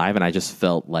things live. And I just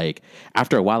felt like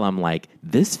after a while, I'm like,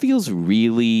 this feels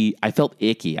really, I felt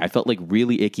icky. I felt like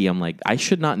really icky. I'm like, I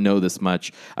should not know this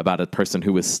much about a person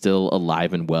who is still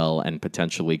alive and well and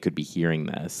potentially could be hearing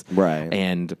this.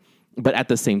 Right. But at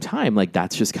the same time, like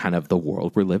that's just kind of the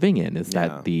world we're living in is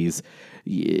that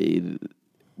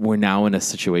we're now in a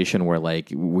situation where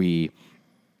like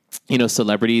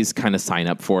celebrities kind of sign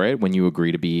up for it when you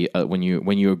agree to be when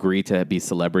you agree to be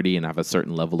celebrity and have a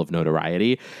certain level of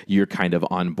notoriety, you're kind of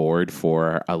on board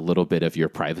for a little bit of your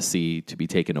privacy to be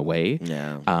taken away.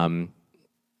 Yeah.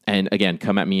 And again,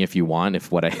 come at me if you want. If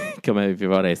what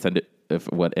I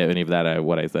if what any of that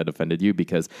what I said offended you,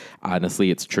 because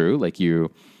honestly, it's true. Like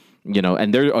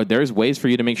and there's ways for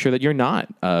you to make sure that you're not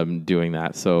doing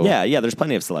that. So yeah, there's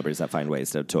plenty of celebrities that find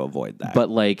ways to avoid that. But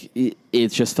like it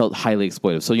just felt highly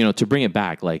exploitive. So to bring it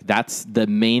back, like that's the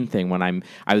main thing. When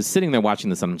I was sitting there watching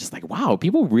this, and I'm just like, wow,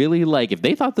 people really like, if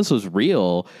they thought this was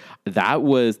real,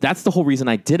 that's the whole reason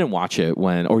I didn't watch it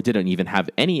or didn't even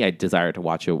have any desire to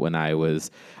watch it when I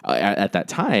was at that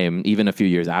time, even a few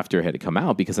years after it had come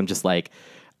out, because I'm just like,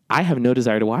 I have no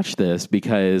desire to watch this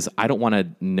because I don't want to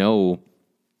know.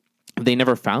 They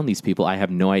never found these people. I have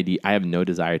no idea. I have no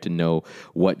desire to know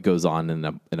what goes on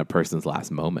in a person's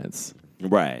last moments.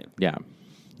 Right. Yeah.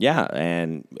 Yeah,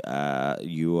 and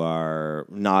you are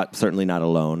certainly not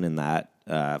alone in that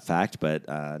fact, but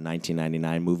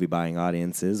 1999 movie buying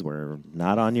audiences were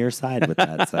not on your side with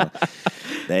that. So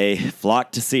they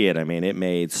flocked to see it. I mean, it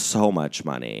made so much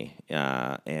money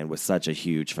and was such a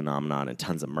huge phenomenon and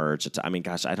tons of merch. I mean,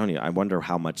 gosh, I wonder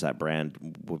how much that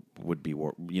brand would be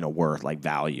worth, like,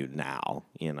 valued now,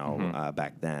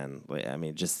 back then. I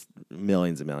mean, just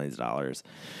millions and millions of dollars.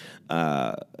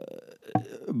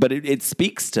 But it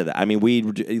speaks to that. I mean, we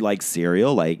like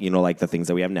Serial, like the things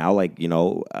that we have now, like,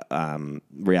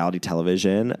 reality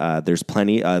television. There's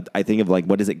plenty. I think of, like,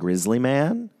 what is it, Grizzly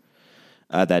Man?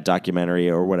 That documentary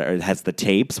or whatever. It has the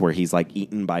tapes where he's, like,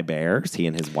 eaten by bears, he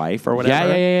and his wife or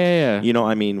whatever. Yeah.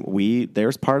 I mean,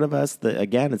 there's part of us that,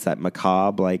 again, it's that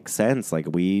macabre, like, sense. Like,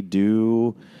 we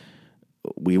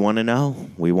want to know.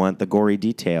 We want the gory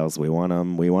details. We want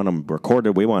them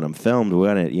recorded. We want them filmed. We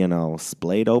want it,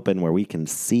 splayed open where we can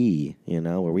see,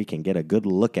 where we can get a good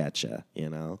look at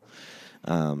you,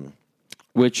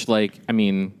 Which, like, I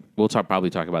mean, we'll probably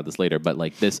talk about this later, but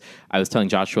like this, I was telling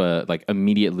Joshua, like,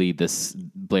 immediately this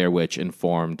Blair Witch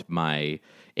informed my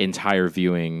entire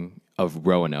viewing of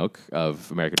Roanoke,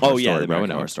 of American Horror Story. The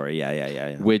American Horror Story.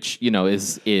 Yeah. Which,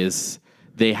 is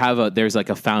they have there's like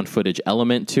a found footage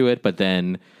element to it, but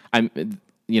then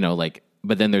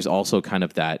but then there's also kind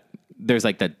of that, there's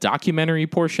like the documentary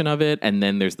portion of it, and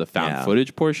then there's the found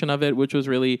footage portion of it, which was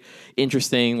really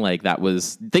interesting. Like, that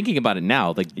was, thinking about it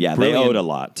now, like, yeah, brilliant. They owed a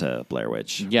lot to Blair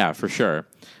Witch. Yeah, for sure.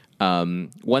 One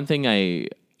thing I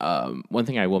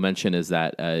will mention is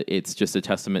that it's just a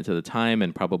testament to the time,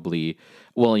 and probably,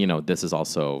 this is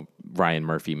also Ryan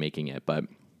Murphy making it, but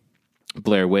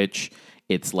Blair Witch,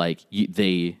 it's like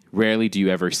they rarely do you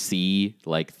ever see,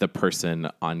 like, the person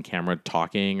on camera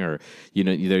talking, or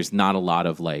there's not a lot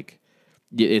of, like,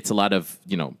 it's a lot of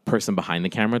person behind the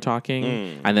camera talking,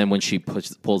 and then when she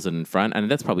pulls it in front, and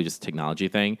that's probably just a technology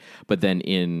thing. But then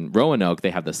in Roanoke,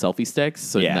 they have the selfie sticks,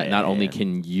 so not only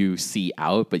can you see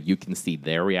out, but you can see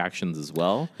their reactions as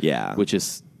well. Yeah, which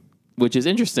is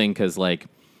interesting, because, like,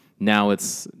 now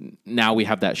we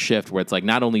have that shift where it's like,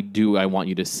 not only do I want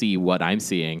you to see what I'm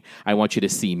seeing, I want you to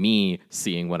see me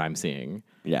seeing what I'm seeing.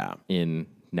 Yeah, in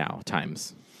now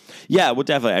times. Yeah, well,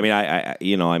 definitely.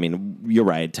 I mean, you're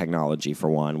right. Technology, for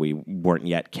one, we weren't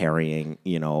yet carrying,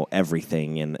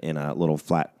 everything in a little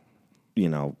flat,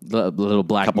 the little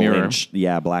black mirror.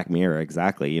 Black mirror,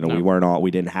 exactly. No.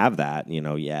 We didn't have that,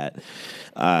 yet.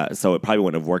 So it probably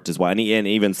wouldn't have worked as well. And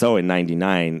even so, in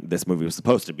 '99, this movie was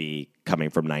supposed to be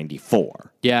coming from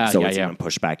 '94. So it's even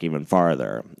pushed back even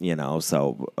farther,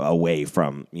 so away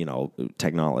from,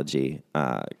 technology.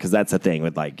 Because that's the thing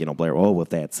with, like, Blair, if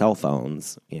they had cell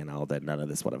phones, then none of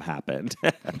this would have happened.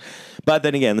 But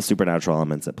then again, the supernatural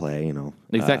elements at play,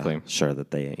 Exactly. Sure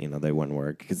that they, they wouldn't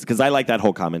work. Because I like that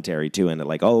whole commentary, too, and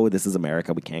like, this is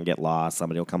America. We can't get lost.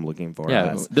 Somebody will come looking for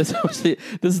us. This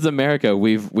is America.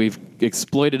 We've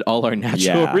exploited all our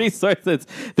natural resources.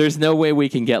 There's no way we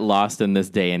can get lost in this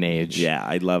day and age. Yeah,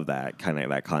 I love that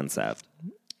that concept.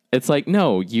 It's like,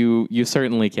 no, you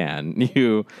certainly can.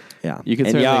 You can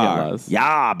certainly get lost.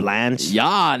 Yeah, Blanche.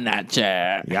 Yeah,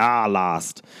 Natcher. Yeah,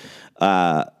 lost.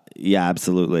 Yeah,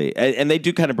 absolutely. And they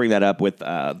do kind of bring that up with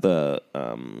the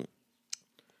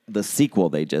sequel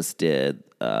they just did,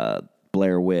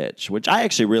 Blair Witch, which I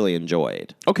actually really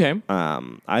enjoyed. Okay.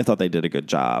 I thought they did a good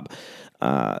job.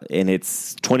 And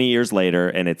it's 20 years later,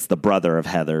 and it's the brother of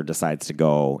Heather decides to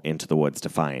go into the woods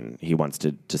he wants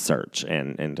to search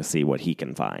and to see what he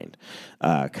can find.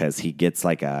 Because he gets,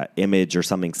 like, a image or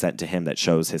something sent to him that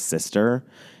shows his sister.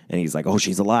 And he's like,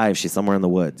 she's alive. She's somewhere in the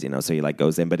woods, So he, like,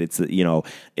 goes in, but it's,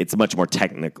 it's much more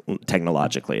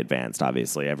technologically advanced.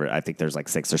 Obviously, I think there's like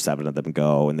 6 or 7 of them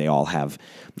go, and they all have,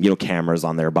 cameras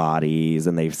on their bodies,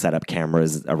 and they've set up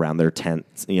cameras around their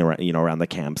tents, around the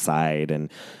campsite,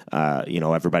 and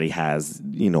everybody has,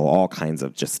 all kinds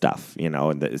of just stuff,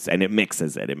 and it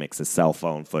mixes it. It mixes cell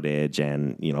phone footage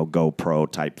and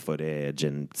GoPro type footage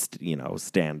and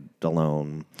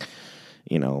standalone.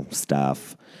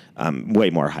 stuff, way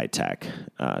more high tech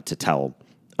to tell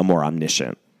a more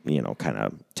omniscient, kind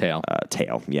of Tale.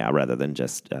 rather than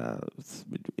just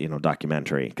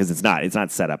documentary, because it's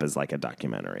not set up as like a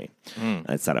documentary.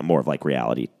 It's set up more of like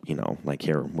reality, like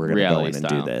here we're gonna go in and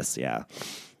do this,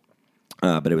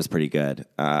 but it was pretty good.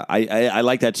 I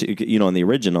like that too, in the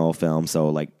original film. So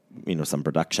like some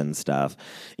production stuff,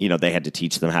 they had to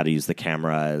teach them how to use the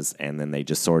cameras, and then they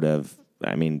just sort of,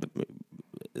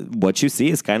 what you see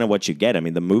is kind of what you get.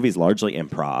 The movie's largely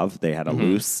improv. They had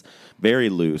a very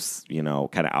loose, kind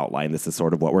of outline. This is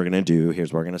sort of what we're going to do.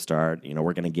 Here's where we're going to start.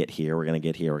 We're going to get here. We're going to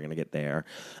get here. We're going to get there.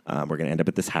 We're going to end up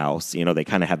at this house. They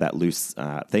kind of have that loose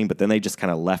thing, but then they just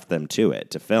kind of left them to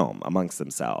it to film amongst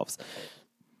themselves.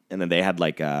 And then they had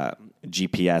like a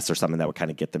GPS or something that would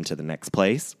kind of get them to the next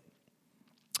place.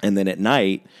 And then at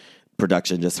night,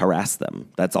 production just harassed them.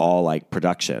 That's all like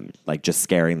production, like just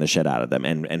scaring the shit out of them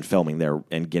and filming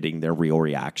and getting their real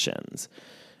reactions.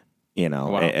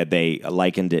 Wow. They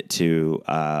likened it to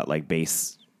like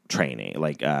base training,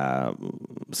 like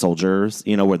soldiers,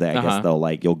 where they, I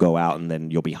guess you'll go out and then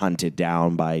you'll be hunted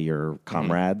down by your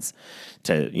comrades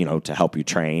to help you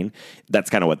train. That's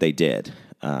kind of what they did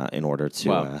in order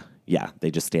to,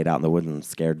 they just stayed out in the woods and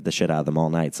scared the shit out of them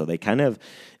all night. So they kind of,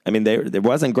 there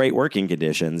wasn't great working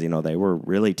conditions. They were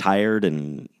really tired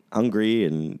and hungry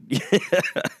and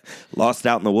lost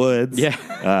out in the woods.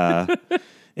 Yeah.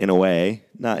 In a way,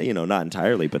 not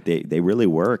entirely, but they really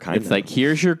were kind of. It's like,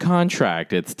 here's your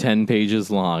contract. It's 10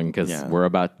 pages long because we're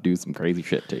about to do some crazy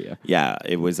shit to you. Yeah,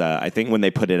 it was. I think when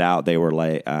they put it out, they were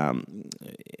like,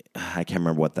 I can't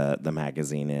remember what the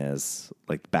magazine is,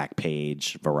 like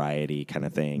Backpage, Variety kind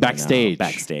of thing.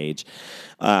 Backstage.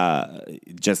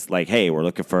 Just like, hey, we're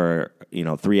looking for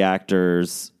 3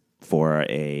 actors for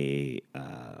a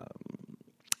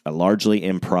largely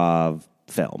improv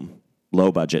film,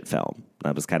 low budget film.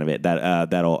 That was kind of it.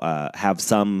 That'll have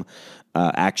some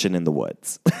action in the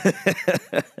woods.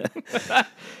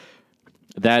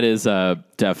 That is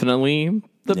definitely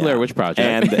the Blair Witch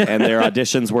Project. and their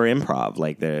auditions were improv.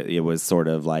 Like it was sort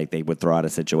of like they would throw out a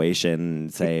situation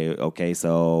and say, okay,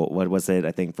 so what was it?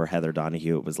 I think for Heather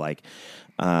Donahue, it was like,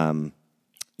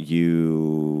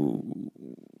 you've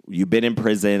been in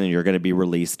prison and you're going to be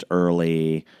released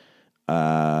early,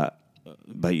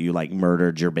 but you like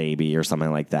murdered your baby or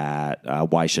something like that.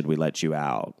 Why should we let you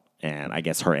out? And I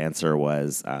guess her answer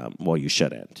was, well, you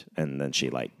shouldn't. And then she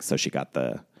got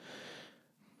the,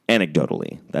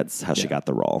 anecdotally, that's how she got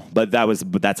the role. But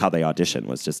that's how they auditioned,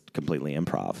 was just completely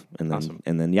improv. And then,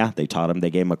 awesome. They taught him, they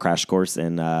gave him a crash course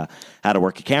in how to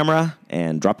work a camera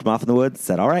and dropped him off in the woods,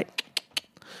 said, all right.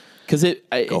 Because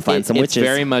go find some witches. It's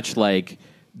very much like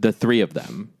the 3 of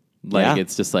them. Like,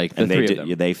 it's just like the 3 of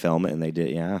them. They film it and they did,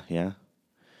 yeah.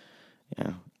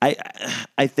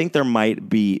 I think there might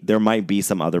be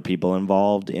some other people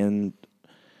involved in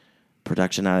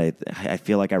production. I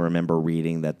feel like I remember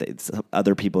reading that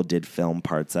other people did film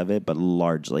parts of it, but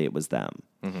largely it was them.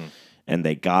 Mm-hmm. And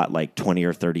they got like 20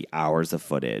 or 30 hours of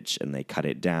footage and they cut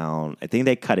it down. I think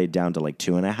they cut it down to like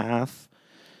 2.5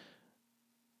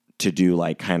 to do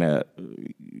like kind of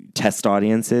test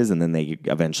audiences, and then they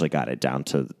eventually got it down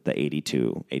to the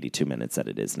 82 minutes that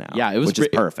it is now. Yeah, it was which is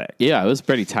perfect. Yeah, it was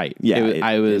pretty tight. Yeah,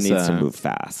 it needs to move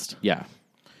fast. Yeah,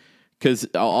 because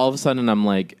all of a sudden I'm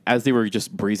like, as they were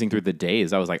just breezing through the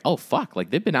days, I was like, oh fuck, like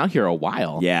they've been out here a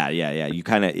while. Yeah. You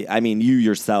kind of, you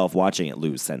yourself watching it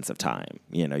lose sense of time.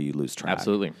 You lose track.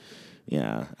 Absolutely.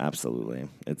 Yeah, absolutely.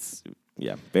 It's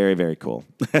very, very cool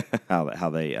how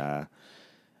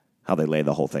they lay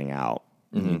the whole thing out.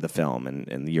 Mm-hmm. The film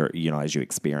and you're, as you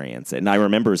experience it. And I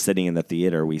remember sitting in the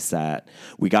theater, we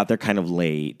got there kind of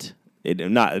late.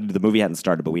 The movie hadn't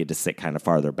started, but we had to sit kind of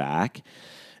farther back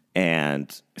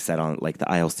and sat on like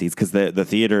the aisle seats, because the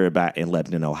theater back in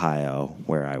Lebanon, Ohio,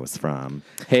 where I was from.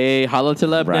 Hey, holla to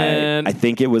Lebanon. Right. I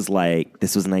think it was like,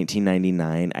 this was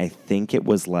 1999. I think it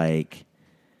was like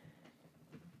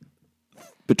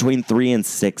between $3 and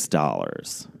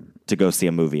 $6 to go see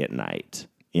a movie at night.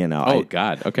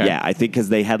 God. Okay. Yeah, I think because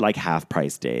they had like half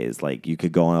price days. Like you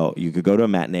could go to a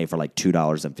matinee for like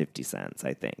 $2.50.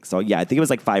 I think. So yeah, I think it was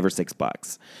like $5 or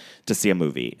 $6 to see a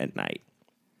movie at night.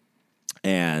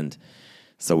 And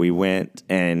so we went,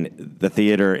 and the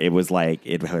theater, it was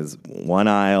one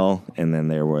aisle, and then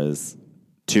there was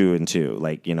 2 and 2,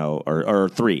 like or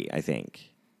 3. I think.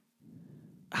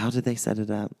 How did they set it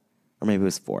up? Or maybe it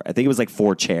was 4. I think it was like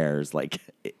 4 chairs, like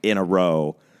in a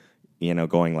row.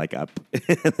 Going like up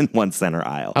in one center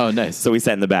aisle. Oh, nice. So we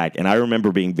sat in the back, and I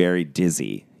remember being very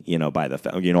dizzy, by the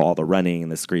film, all the running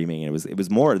and the screaming. It was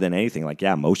more than anything like,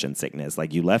 motion sickness.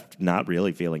 Like you left not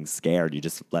really feeling scared. You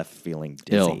just left feeling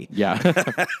dizzy. Ill.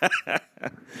 Yeah.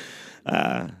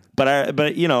 But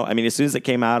as soon as it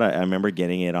came out, I remember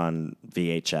getting it on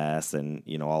VHS,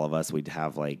 and all of us, we'd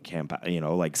have like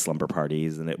like slumber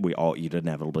parties, and you'd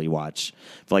inevitably watch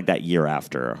for like that year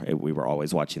after. We were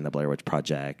always watching the Blair Witch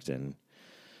Project, and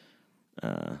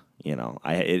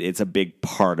it's a big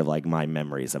part of like my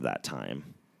memories of that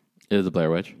time. Is the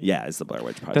Blair Witch? Yeah, it's the Blair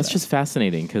Witch Project. That's just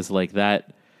fascinating because like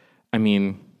that. I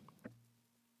mean,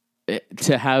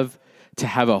 to have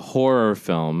a horror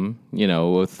film,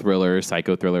 a thriller,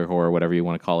 psycho thriller, horror, whatever you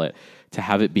want to call it, to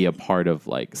have it be a part of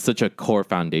like such a core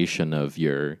foundation of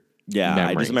your memories.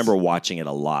 I just remember watching it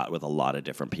a lot with a lot of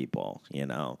different people,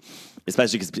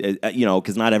 especially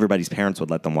because not everybody's parents would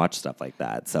let them watch stuff like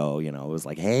that. So, it was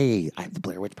like, hey, I have the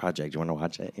Blair Witch Project. Do you want to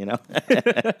watch it?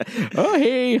 Oh,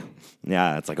 hey.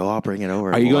 Yeah, it's like, oh, I'll bring it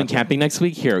over. Are you going camping next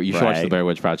week? Here, you should watch the Blair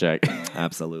Witch Project.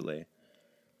 Absolutely.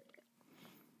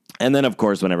 And then, of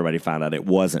course, when everybody found out it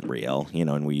wasn't real,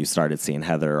 and we started seeing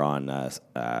Heather on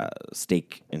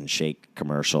Steak and Shake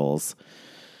commercials,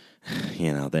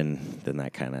 then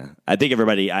that kind of, I think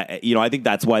everybody, I think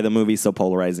that's why the movie's so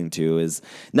polarizing too, is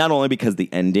not only because the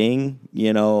ending,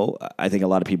 I think a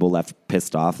lot of people left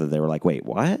pissed off that they were like, wait,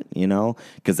 what?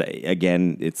 Because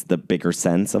again, it's the bigger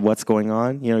sense of what's going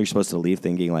on. You're supposed to leave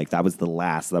thinking like that was the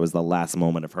last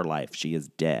moment of her life. She is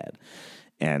dead.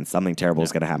 And something terrible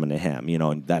is going to happen to him,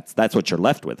 and that's what you're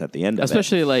left with at the end of it.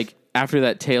 Especially like after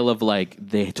that tale of like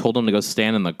they told him to go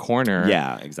stand in the corner.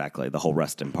 Yeah, exactly. The whole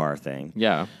Rustin Parr thing.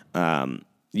 Yeah.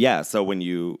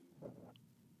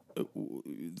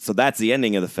 So that's the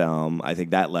ending of the film. I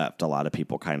think that left a lot of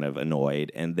people kind of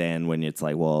annoyed. And then when it's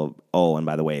like, well, and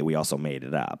by the way, we also made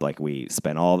it up. Like we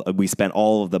spent all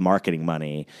of the marketing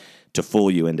money to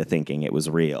fool you into thinking it was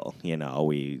real.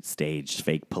 We staged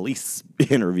fake police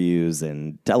interviews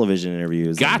and television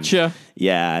interviews. Gotcha.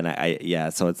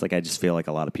 So it's like I just feel like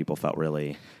a lot of people felt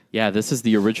really. Yeah, this is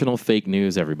the original fake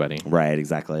news, everybody. Right,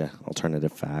 exactly.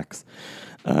 Alternative facts.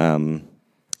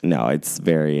 No, it's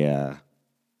very.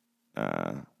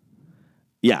 I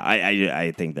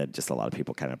think that just a lot of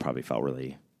people kind of probably felt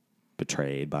really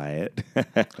betrayed by it.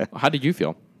 How did you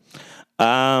feel?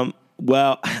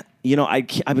 Well,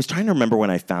 I was trying to remember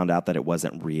when I found out that it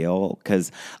wasn't real,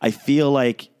 because I feel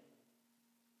like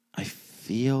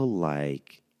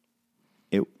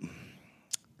it.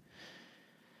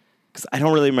 Because I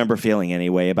don't really remember feeling any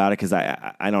way about it, because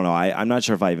I don't know. I'm not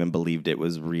sure if I even believed it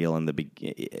was real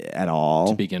at all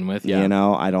to begin with. Yeah,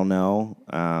 I don't know.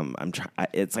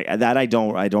 It's like that. I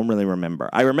don't really remember.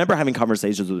 I remember having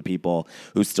conversations with people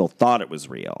who still thought it was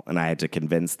real, and I had to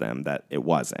convince them that it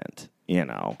wasn't.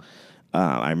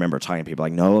 I remember talking to people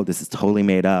like, no, this is totally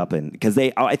made up, and because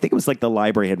I think it was like the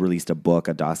library had released a book,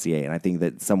 a dossier, and I think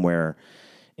that somewhere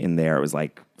in there it was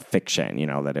like fiction.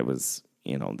 That it was.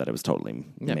 That it was totally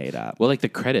made up. Well, like the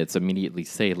credits immediately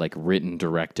say like written,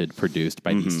 directed, produced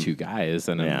by these two guys.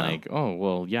 And I'm like, oh,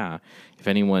 well, yeah. If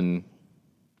anyone,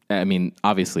 I mean,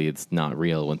 obviously it's not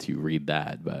real once you read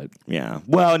that, but. Yeah.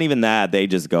 Well, and even that, they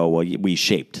just go, well, we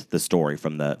shaped the story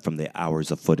from the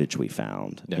hours of footage we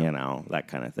found, that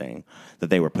kind of thing, that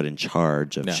they were put in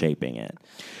charge of shaping it.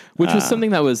 Which was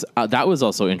something that was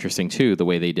also interesting too. The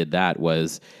way they did that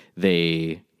was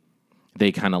they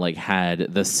kind of like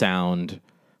had the sound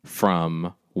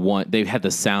from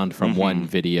one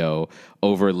video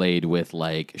overlaid with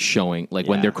like showing like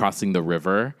when they're crossing the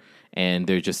river and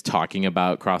they're just talking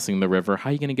about crossing the river. How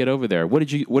are you going to get over there? What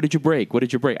did you break? What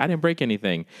did you break? I didn't break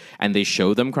anything. And they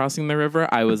show them crossing the river.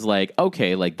 I was like,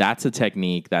 okay, like that's a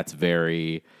technique that's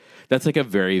like a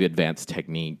very advanced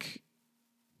technique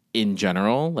in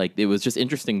general. Like it was just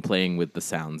interesting playing with the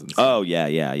sounds and stuff. Oh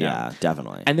yeah,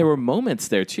 definitely. And there were moments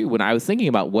there too when I was thinking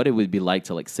about what it would be like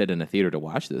to like sit in a theater to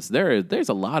watch this. There's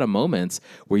a lot of moments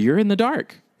where you're in the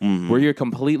dark, where you're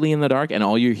completely in the dark, and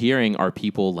all you're hearing are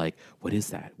people like, "What is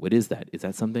that? What is that? Is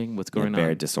that something? What's going on?"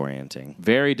 Very disorienting.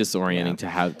 Very disorienting to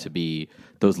have to be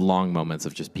those long moments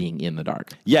of just being in the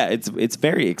dark. Yeah, it's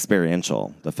very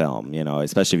experiential, the film,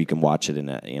 especially if you can watch it in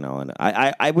a, and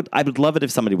I would love it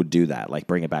if somebody would do that, like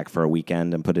bring it back for a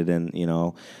weekend and put it in,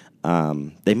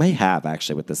 they may have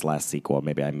actually with this last sequel.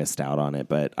 Maybe I missed out on it,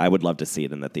 but I would love to see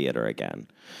it in the theater again,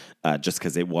 just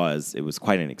because it was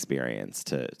quite an experience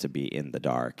to be in the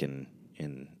dark and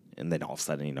then all of a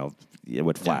sudden, it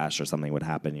would flash or something would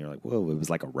happen. You're like, whoa, it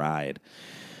was like a ride.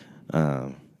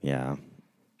 Yeah.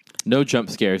 No jump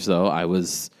scares though. I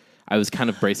was kind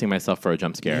of bracing myself for a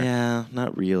jump scare. Yeah,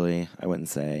 not really. I wouldn't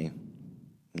say.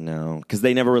 No, because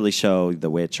they never really show the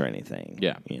witch or anything.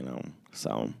 Yeah.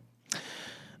 So.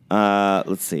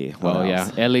 Let's see. What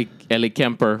else? Ellie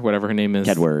Kemper, whatever her name is.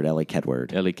 Ellie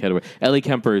Kedward. Ellie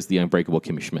Kemper is the unbreakable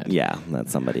Kimmy Schmidt. Yeah,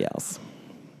 that's somebody else.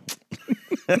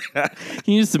 Can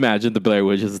you just imagine the Blair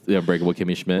Witch is the unbreakable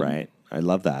Kimmy Schmidt? Right. I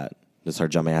love that. Just her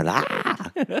jumping out.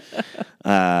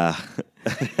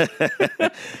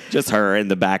 Just her in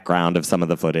the background of some of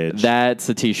the footage. That's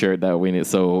a T-shirt that we need.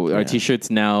 So our T-shirts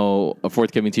now,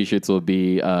 forthcoming T-shirts will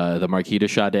be the Marquis de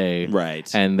Sade, right,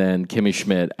 and then Kimmy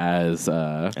Schmidt as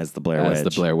the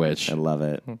Blair Witch. I love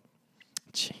it.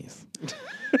 Jeez.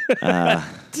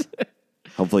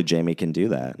 Hopefully Jamie can do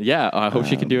that. Yeah, I hope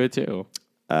she can do it too.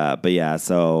 But yeah,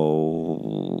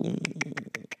 so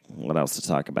what else to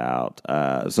talk about?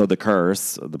 So The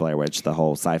Curse, The Blair Witch, the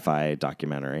whole sci-fi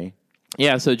documentary.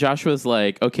 Yeah, so Josh was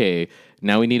like, okay,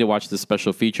 now we need to watch this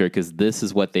special feature because this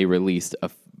is what they released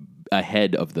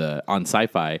ahead of on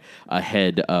Sci-Fi,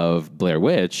 ahead of Blair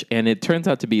Witch. And it turns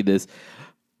out to be this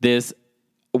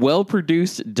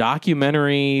well-produced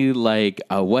documentary, like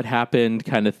what happened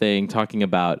kind of thing, talking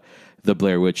about the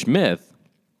Blair Witch myth.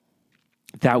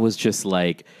 That was just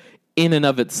like, in and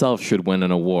of itself, should win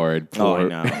an award. I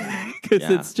know. Because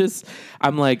it's just,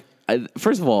 I'm like,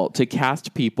 first of all, to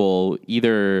cast people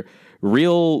either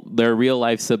their real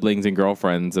life siblings and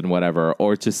girlfriends and whatever,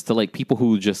 or just to like people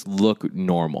who just look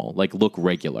normal, like look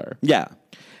regular. Yeah.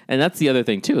 And that's the other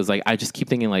thing too, is like, I just keep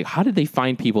thinking like, how did they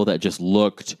find people that just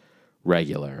looked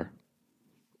regular?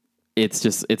 It's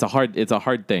a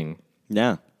hard thing.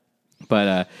 Yeah.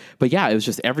 But yeah, it was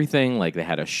just everything. Like they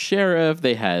had a sheriff,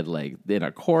 they had like in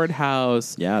a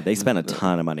courthouse. Yeah, they spent a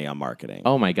ton of money on marketing.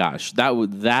 Oh my gosh,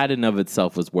 that in of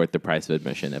itself was worth the price of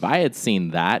admission. If I had seen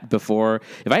that before,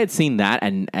 if I had seen that,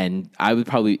 and I would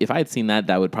probably, if I had seen that,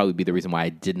 that would probably be the reason why I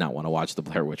did not want to watch the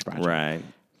Blair Witch Project. Right.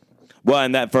 Well,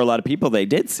 and that for a lot of people, they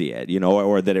did see it,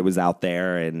 or that it was out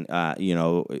there, and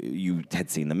you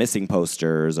had seen the missing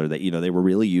posters, or that they were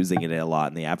really using it a lot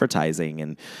in the advertising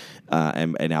and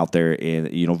out there in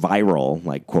viral,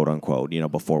 like quote unquote,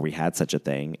 before we had such a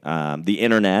thing. The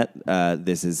internet,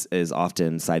 this is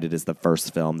often cited as the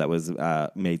first film that was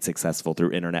made successful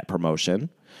through internet promotion.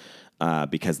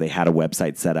 Because they had a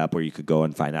website set up where you could go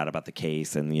and find out about the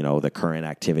case and, the current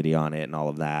activity on it and all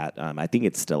of that. I think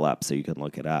it's still up, so you can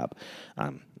look it up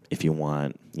if you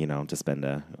want, to spend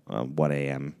a 1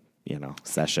 a.m.,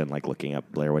 session, like looking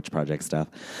up Blair Witch Project stuff.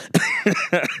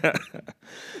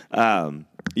 But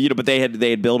they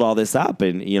had built all this up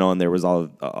and, and there was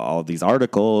all of these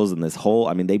articles and this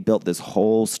whole, they built this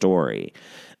whole story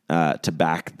to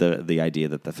back the idea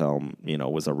that the film,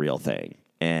 was a real thing.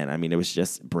 And it was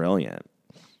just brilliant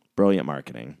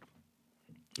marketing.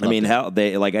 How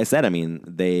they, like I said,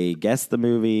 they guessed the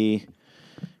movie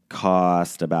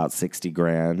cost about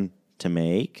 $60,000 to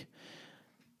make.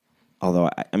 Although,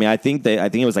 I think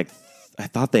it was like, I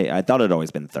thought it'd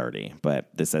always been 30, but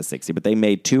this says 60. But they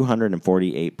made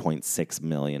 $248.6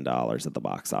 million at the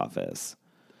box office.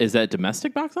 Is that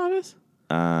domestic box office?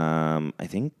 I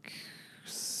think.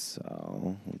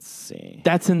 So let's see.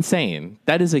 That's insane.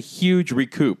 That is a huge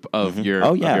recoup of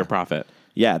your profit.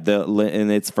 Yeah, in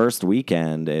its first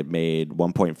weekend, it made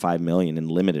 $1.5 million in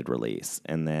limited release,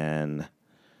 and then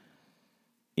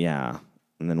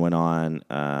went on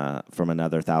from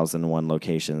another 1,001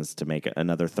 locations to make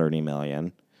another $30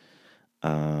 million.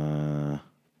 In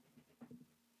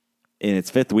its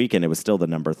fifth weekend, it was still the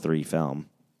number 3 film.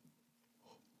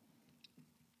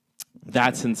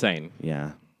 That's insane.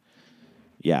 Yeah.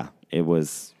 Yeah, it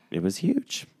was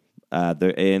huge.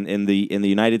 In the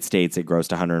United States, it grossed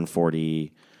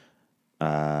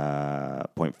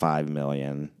 $140.5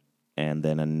 million, and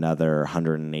then another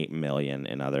 $108 million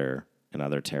in other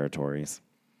territories.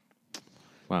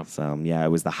 Wow. So yeah, it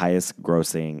was the highest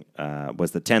grossing.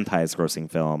 Was the 10th highest grossing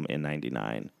film in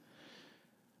 '99.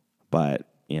 But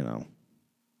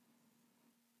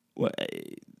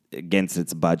against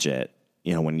its budget.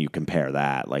 When you compare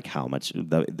that, like how much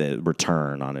the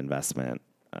return on investment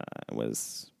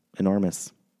was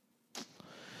enormous.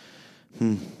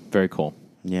 Very cool.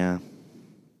 Yeah.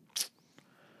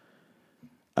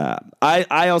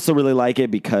 I also really like it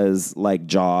because, like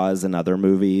Jaws and other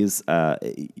movies,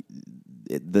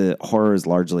 the horror is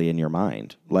largely in your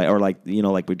mind, like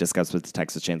we discussed with the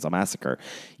Texas Chainsaw Massacre.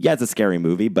 Yeah, it's a scary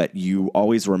movie, but you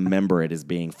always remember it as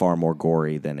being far more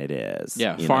gory than it is.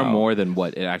 Yeah, far more than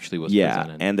what it actually was. Yeah,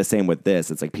 presented. and the same with this.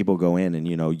 It's like people go in and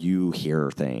you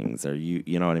hear things, or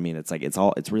you know what I mean. It's like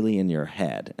it's really in your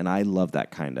head, and I love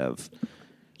that kind of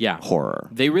horror.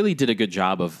 They really did a good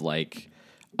job of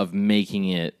making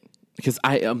it Because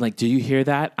I'm like, do you hear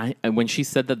that? And when she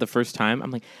said that the first time, I'm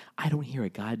like, I don't hear a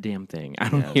goddamn thing. I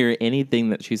don't hear anything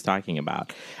that she's talking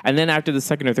about. And then after the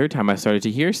second or third time, I started to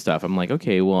hear stuff. I'm like,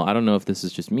 okay, well, I don't know if this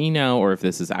is just me now or if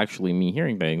this is actually me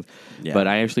hearing things. Yeah. But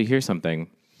I actually hear something.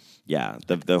 Yeah,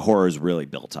 the horror is really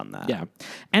built on that. Yeah.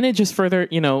 And it just further,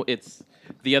 it's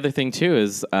the other thing too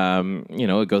is,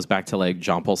 it goes back to like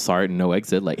Jean-Paul Sartre and No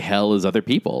Exit. Like hell is other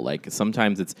people. Like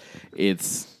sometimes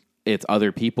it's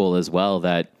other people as well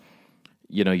that,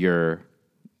 you're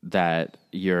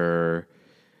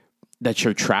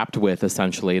trapped with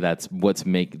essentially. That's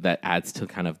that adds to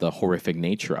kind of the horrific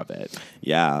nature of it.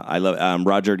 Yeah, I love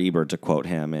Roger Ebert, to quote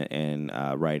him in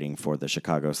writing for the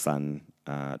Chicago Sun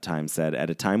Times, said, "At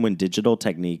a time when digital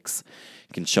techniques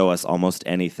can show us almost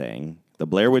anything, the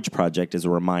Blair Witch Project is a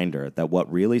reminder that what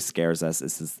really scares us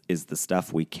is the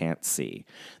stuff we can't see.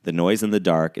 The noise in the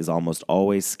dark is almost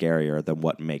always scarier than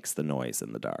what makes the noise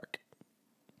in the dark."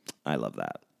 I love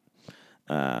that.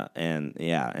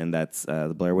 And that's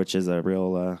the Blair Witch is a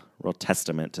real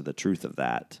testament to the truth of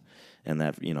that. And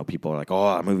that, people are like,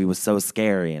 oh, that movie was so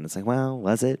scary. And it's like, well,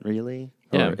 was it really?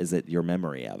 Yeah. Or is it your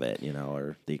memory of it,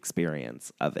 or the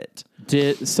experience of it?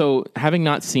 So having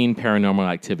not seen Paranormal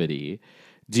Activity,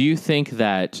 do you think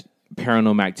that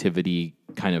Paranormal Activity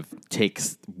kind of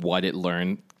takes what it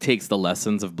learned, takes the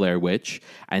lessons of Blair Witch,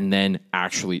 and then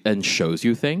and shows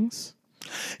you things?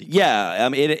 Yeah,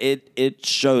 it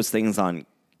shows things on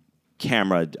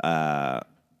camera. How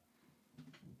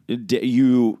do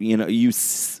you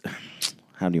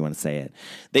want to say it?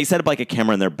 They set up like a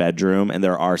camera in their bedroom, and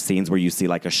there are scenes where you see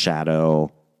like a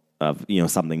shadow of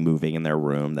something moving in their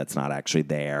room that's not actually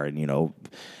there, and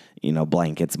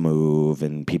blankets move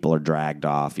and people are dragged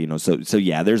off. So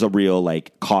yeah, there's a real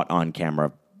like caught on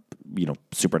camera,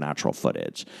 supernatural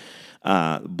footage.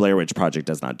 Blair Witch Project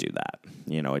does not do that.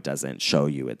 It doesn't show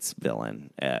you its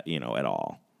villain, at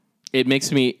all. It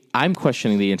makes I'm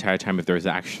questioning the entire time if there's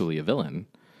actually a villain.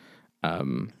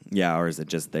 Or is it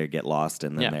just they get lost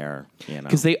and then they're,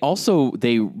 Because they also,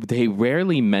 they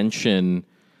rarely mention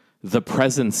the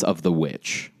presence of the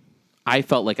witch. I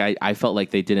felt like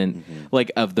they didn't,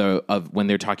 like when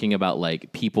they're talking about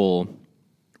like people,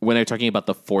 when they're talking about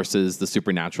the forces, the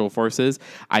supernatural forces,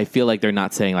 I feel like they're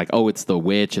not saying like, oh, it's the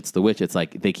witch. It's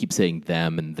like they keep saying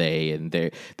them and they, and they're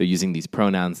using these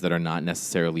pronouns that are not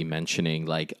necessarily mentioning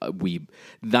like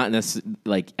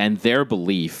and their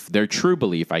belief, their true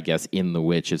belief, I guess, in the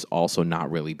witch is also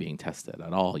not really being tested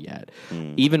at all yet.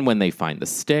 Even when they find the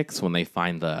sticks, when they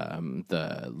find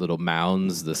the little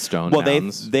mounds, the stone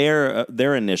mounds.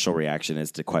 Their initial reaction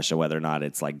is to question whether or not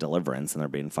it's like Deliverance and they're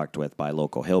being fucked with by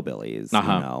local hillbillies.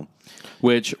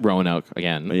 Which Roanoke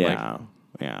again. Yeah.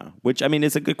 Which,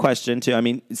 is a good question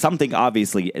too. Something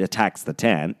obviously attacks the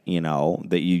tent,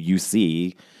 that you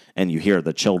see and you hear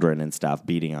the children and stuff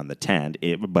beating on the tent.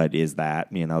 But is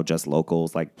that, just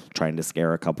locals like trying to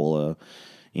scare a couple of,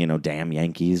 damn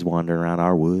Yankees wandering around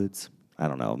our woods? I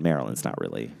don't know. Maryland's not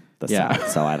really the South,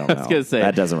 so I don't know. I was gonna say.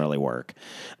 That doesn't really work.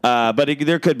 But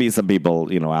there could be some people,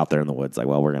 out there in the woods like,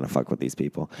 well, we're going to fuck with these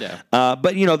people. Yeah.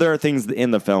 But, there are things in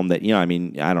the film that,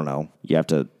 I don't know. You have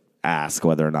to ask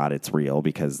whether or not it's real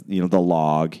because, the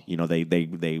log,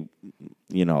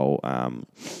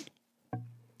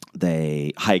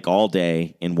 they hike all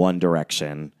day in one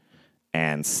direction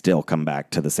and still come back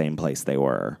to the same place they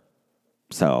were.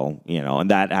 So,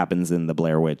 and that happens in the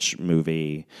Blair Witch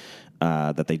movie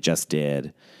that they just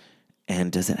did.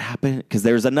 And does it happen? Because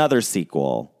there's another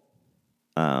sequel,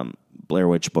 Blair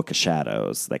Witch Book of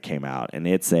Shadows, that came out, and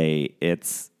it's a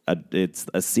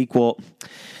sequel.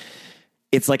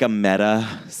 It's like a meta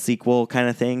sequel kind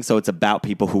of thing. So it's about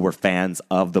people who were fans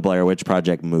of the Blair Witch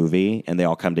Project movie, and they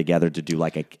all come together to do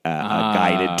like a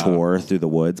guided tour through the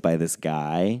woods by this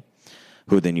guy.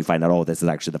 Who then you find out, oh, this is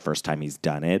actually the first time he's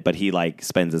done it. But he like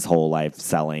spends his whole life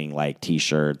selling like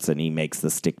T-shirts, and he makes the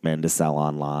stickmen to sell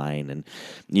online, and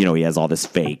he has all this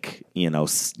fake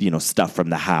stuff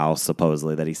from the house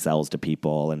supposedly that he sells to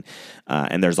people,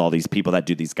 and there's all these people that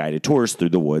do these guided tours through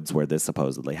the woods where this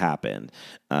supposedly happened.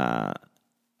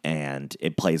 And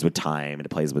it plays with time, and it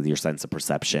plays with your sense of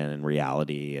perception and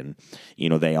reality. And,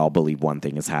 they all believe one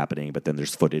thing is happening, but then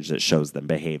there's footage that shows them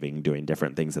behaving, doing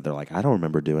different things that they're like, I don't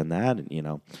remember doing that.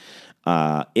 And,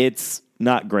 it's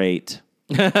not great.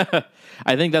 I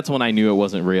think that's when I knew it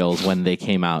wasn't real, is when they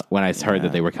came out, when I heard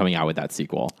that they were coming out with that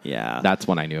sequel. Yeah. That's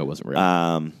when I knew it wasn't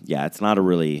real. It's not a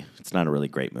really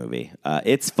great movie.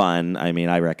 It's fun.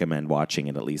 I recommend watching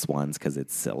it at least once because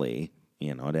it's silly.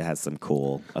 It has some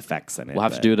cool effects in it. We'll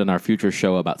have to do it in our future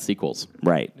show about sequels.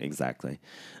 Right, exactly.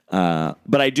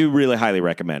 But I do really highly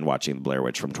recommend watching Blair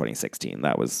Witch from 2016.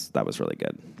 That was really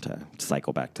good to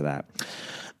cycle back to that.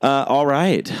 All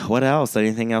right. What else?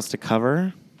 Anything else to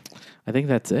cover? I think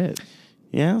that's it.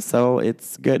 Yeah, so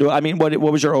it's good. I mean, what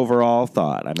was your overall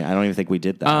thought? I mean, I don't even think we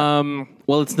did that.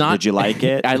 Well, it's not. Did you like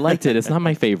it? I liked it. It's not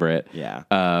my favorite. Yeah.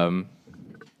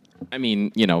 I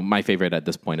mean, my favorite at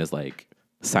this point is like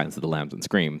Silence of the Lambs and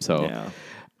Scream. So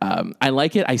I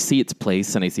like it. I see its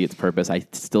place and I see its purpose. I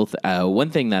still one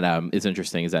thing that is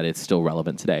interesting is that it's still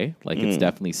relevant today. Like it's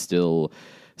definitely still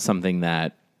something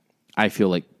that I feel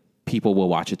like people will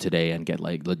watch it today and get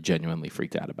like genuinely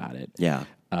freaked out about it. Yeah.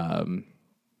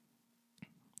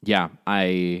 Yeah,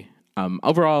 I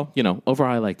overall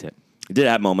I liked it. Did it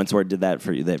have moments where it did that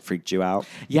for you that freaked you out?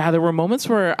 Yeah, there were moments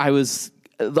where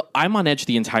I'm on edge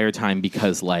the entire time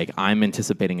because like I'm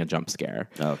anticipating a jump scare.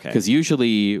 Okay. Because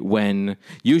usually when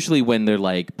they're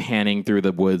like panning through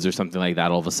the woods or something like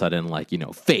that, all of a sudden like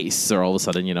face or all of a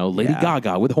sudden Lady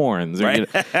Gaga with horns. Or, Right.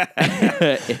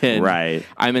 Right.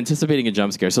 I'm anticipating a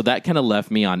jump scare, so that kind of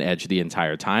left me on edge the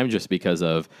entire time just because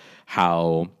of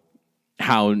how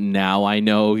now I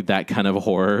know that kind of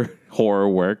horror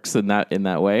works in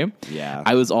that way. Yeah.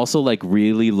 I was also like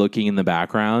really looking in the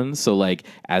background. So like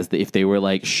if they were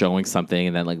like showing something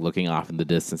and then like looking off in the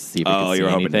distance to see if I could see you were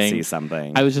hoping anything. to see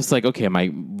something. I was just like, okay,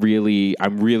 I'm really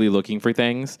looking for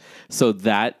things. So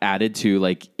that added to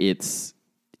like its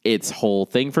whole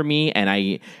thing for me. And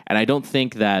I don't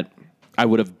think that I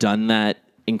would have done that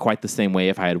in quite the same way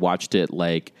if I had watched it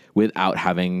like without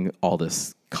having all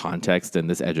this context and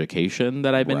this education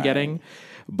that I've been getting.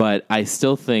 But I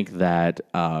still think that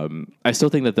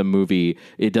the movie,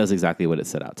 it does exactly what it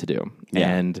set out to do. Yeah.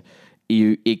 And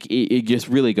it just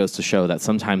really goes to show that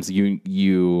sometimes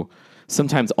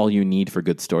sometimes all you need for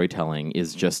good storytelling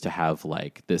is just to have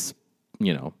like this,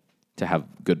 to have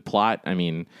good plot. I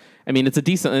mean,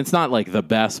 it's not like the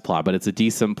best plot, but it's a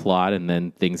decent plot, and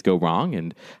then things go wrong,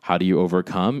 and how do you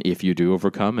overcome if you do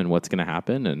overcome, and what's going to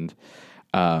happen? And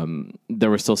there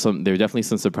were definitely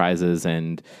some surprises,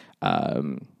 and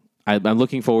I'm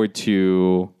looking forward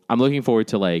to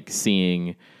like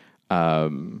seeing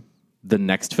the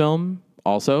next film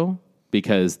also,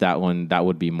 because that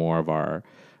would be more of our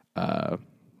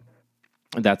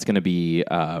that's going to be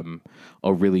a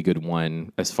really good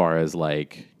one as far as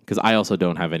like, because I also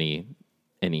don't have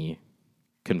any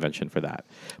convention for that.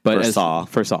 But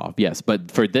for Saw, yes.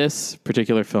 But for this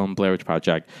particular film, Blair Witch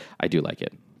Project, I do like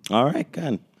it. All right,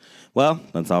 good. Well,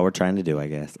 that's all we're trying to do, I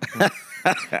guess.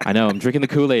 I know, I'm drinking the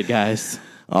Kool-Aid, guys.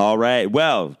 All right.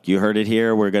 Well, you heard it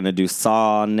here. We're going to do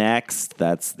Saw next.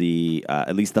 That's the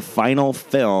at least the final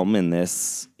film in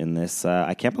this.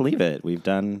 I can't believe it. We've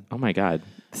done. Oh my God,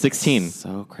 16.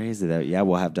 So crazy that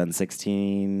we'll have done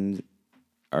 16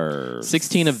 or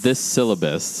 16 of this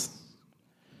syllabus.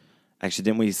 Actually,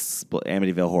 didn't we split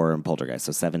Amityville Horror and Poltergeist?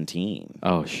 So 17.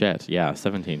 Oh shit! Yeah,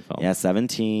 17 films. Yeah,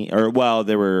 17. There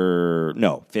were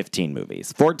 15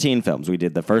 movies. 14 films. We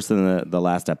did the first and the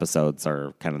last episodes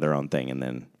are kind of their own thing, and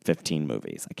then 15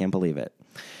 movies. I can't believe it.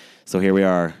 So here we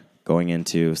are going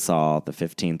into Saw, the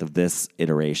 15th of this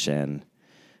iteration,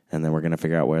 and then we're gonna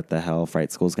figure out what the hell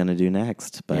Fright School's gonna do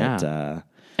next. But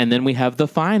and then we have the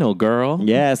final girl.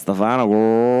 Yes, the final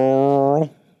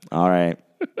girl. All right.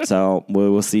 So we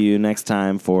will see you next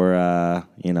time for,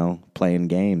 playing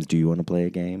games. Do you want to play a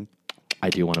game?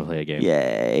 I do want to play a game.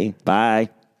 Yay.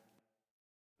 Bye.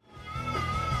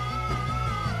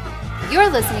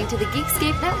 You're listening to the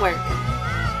Geekscape Network.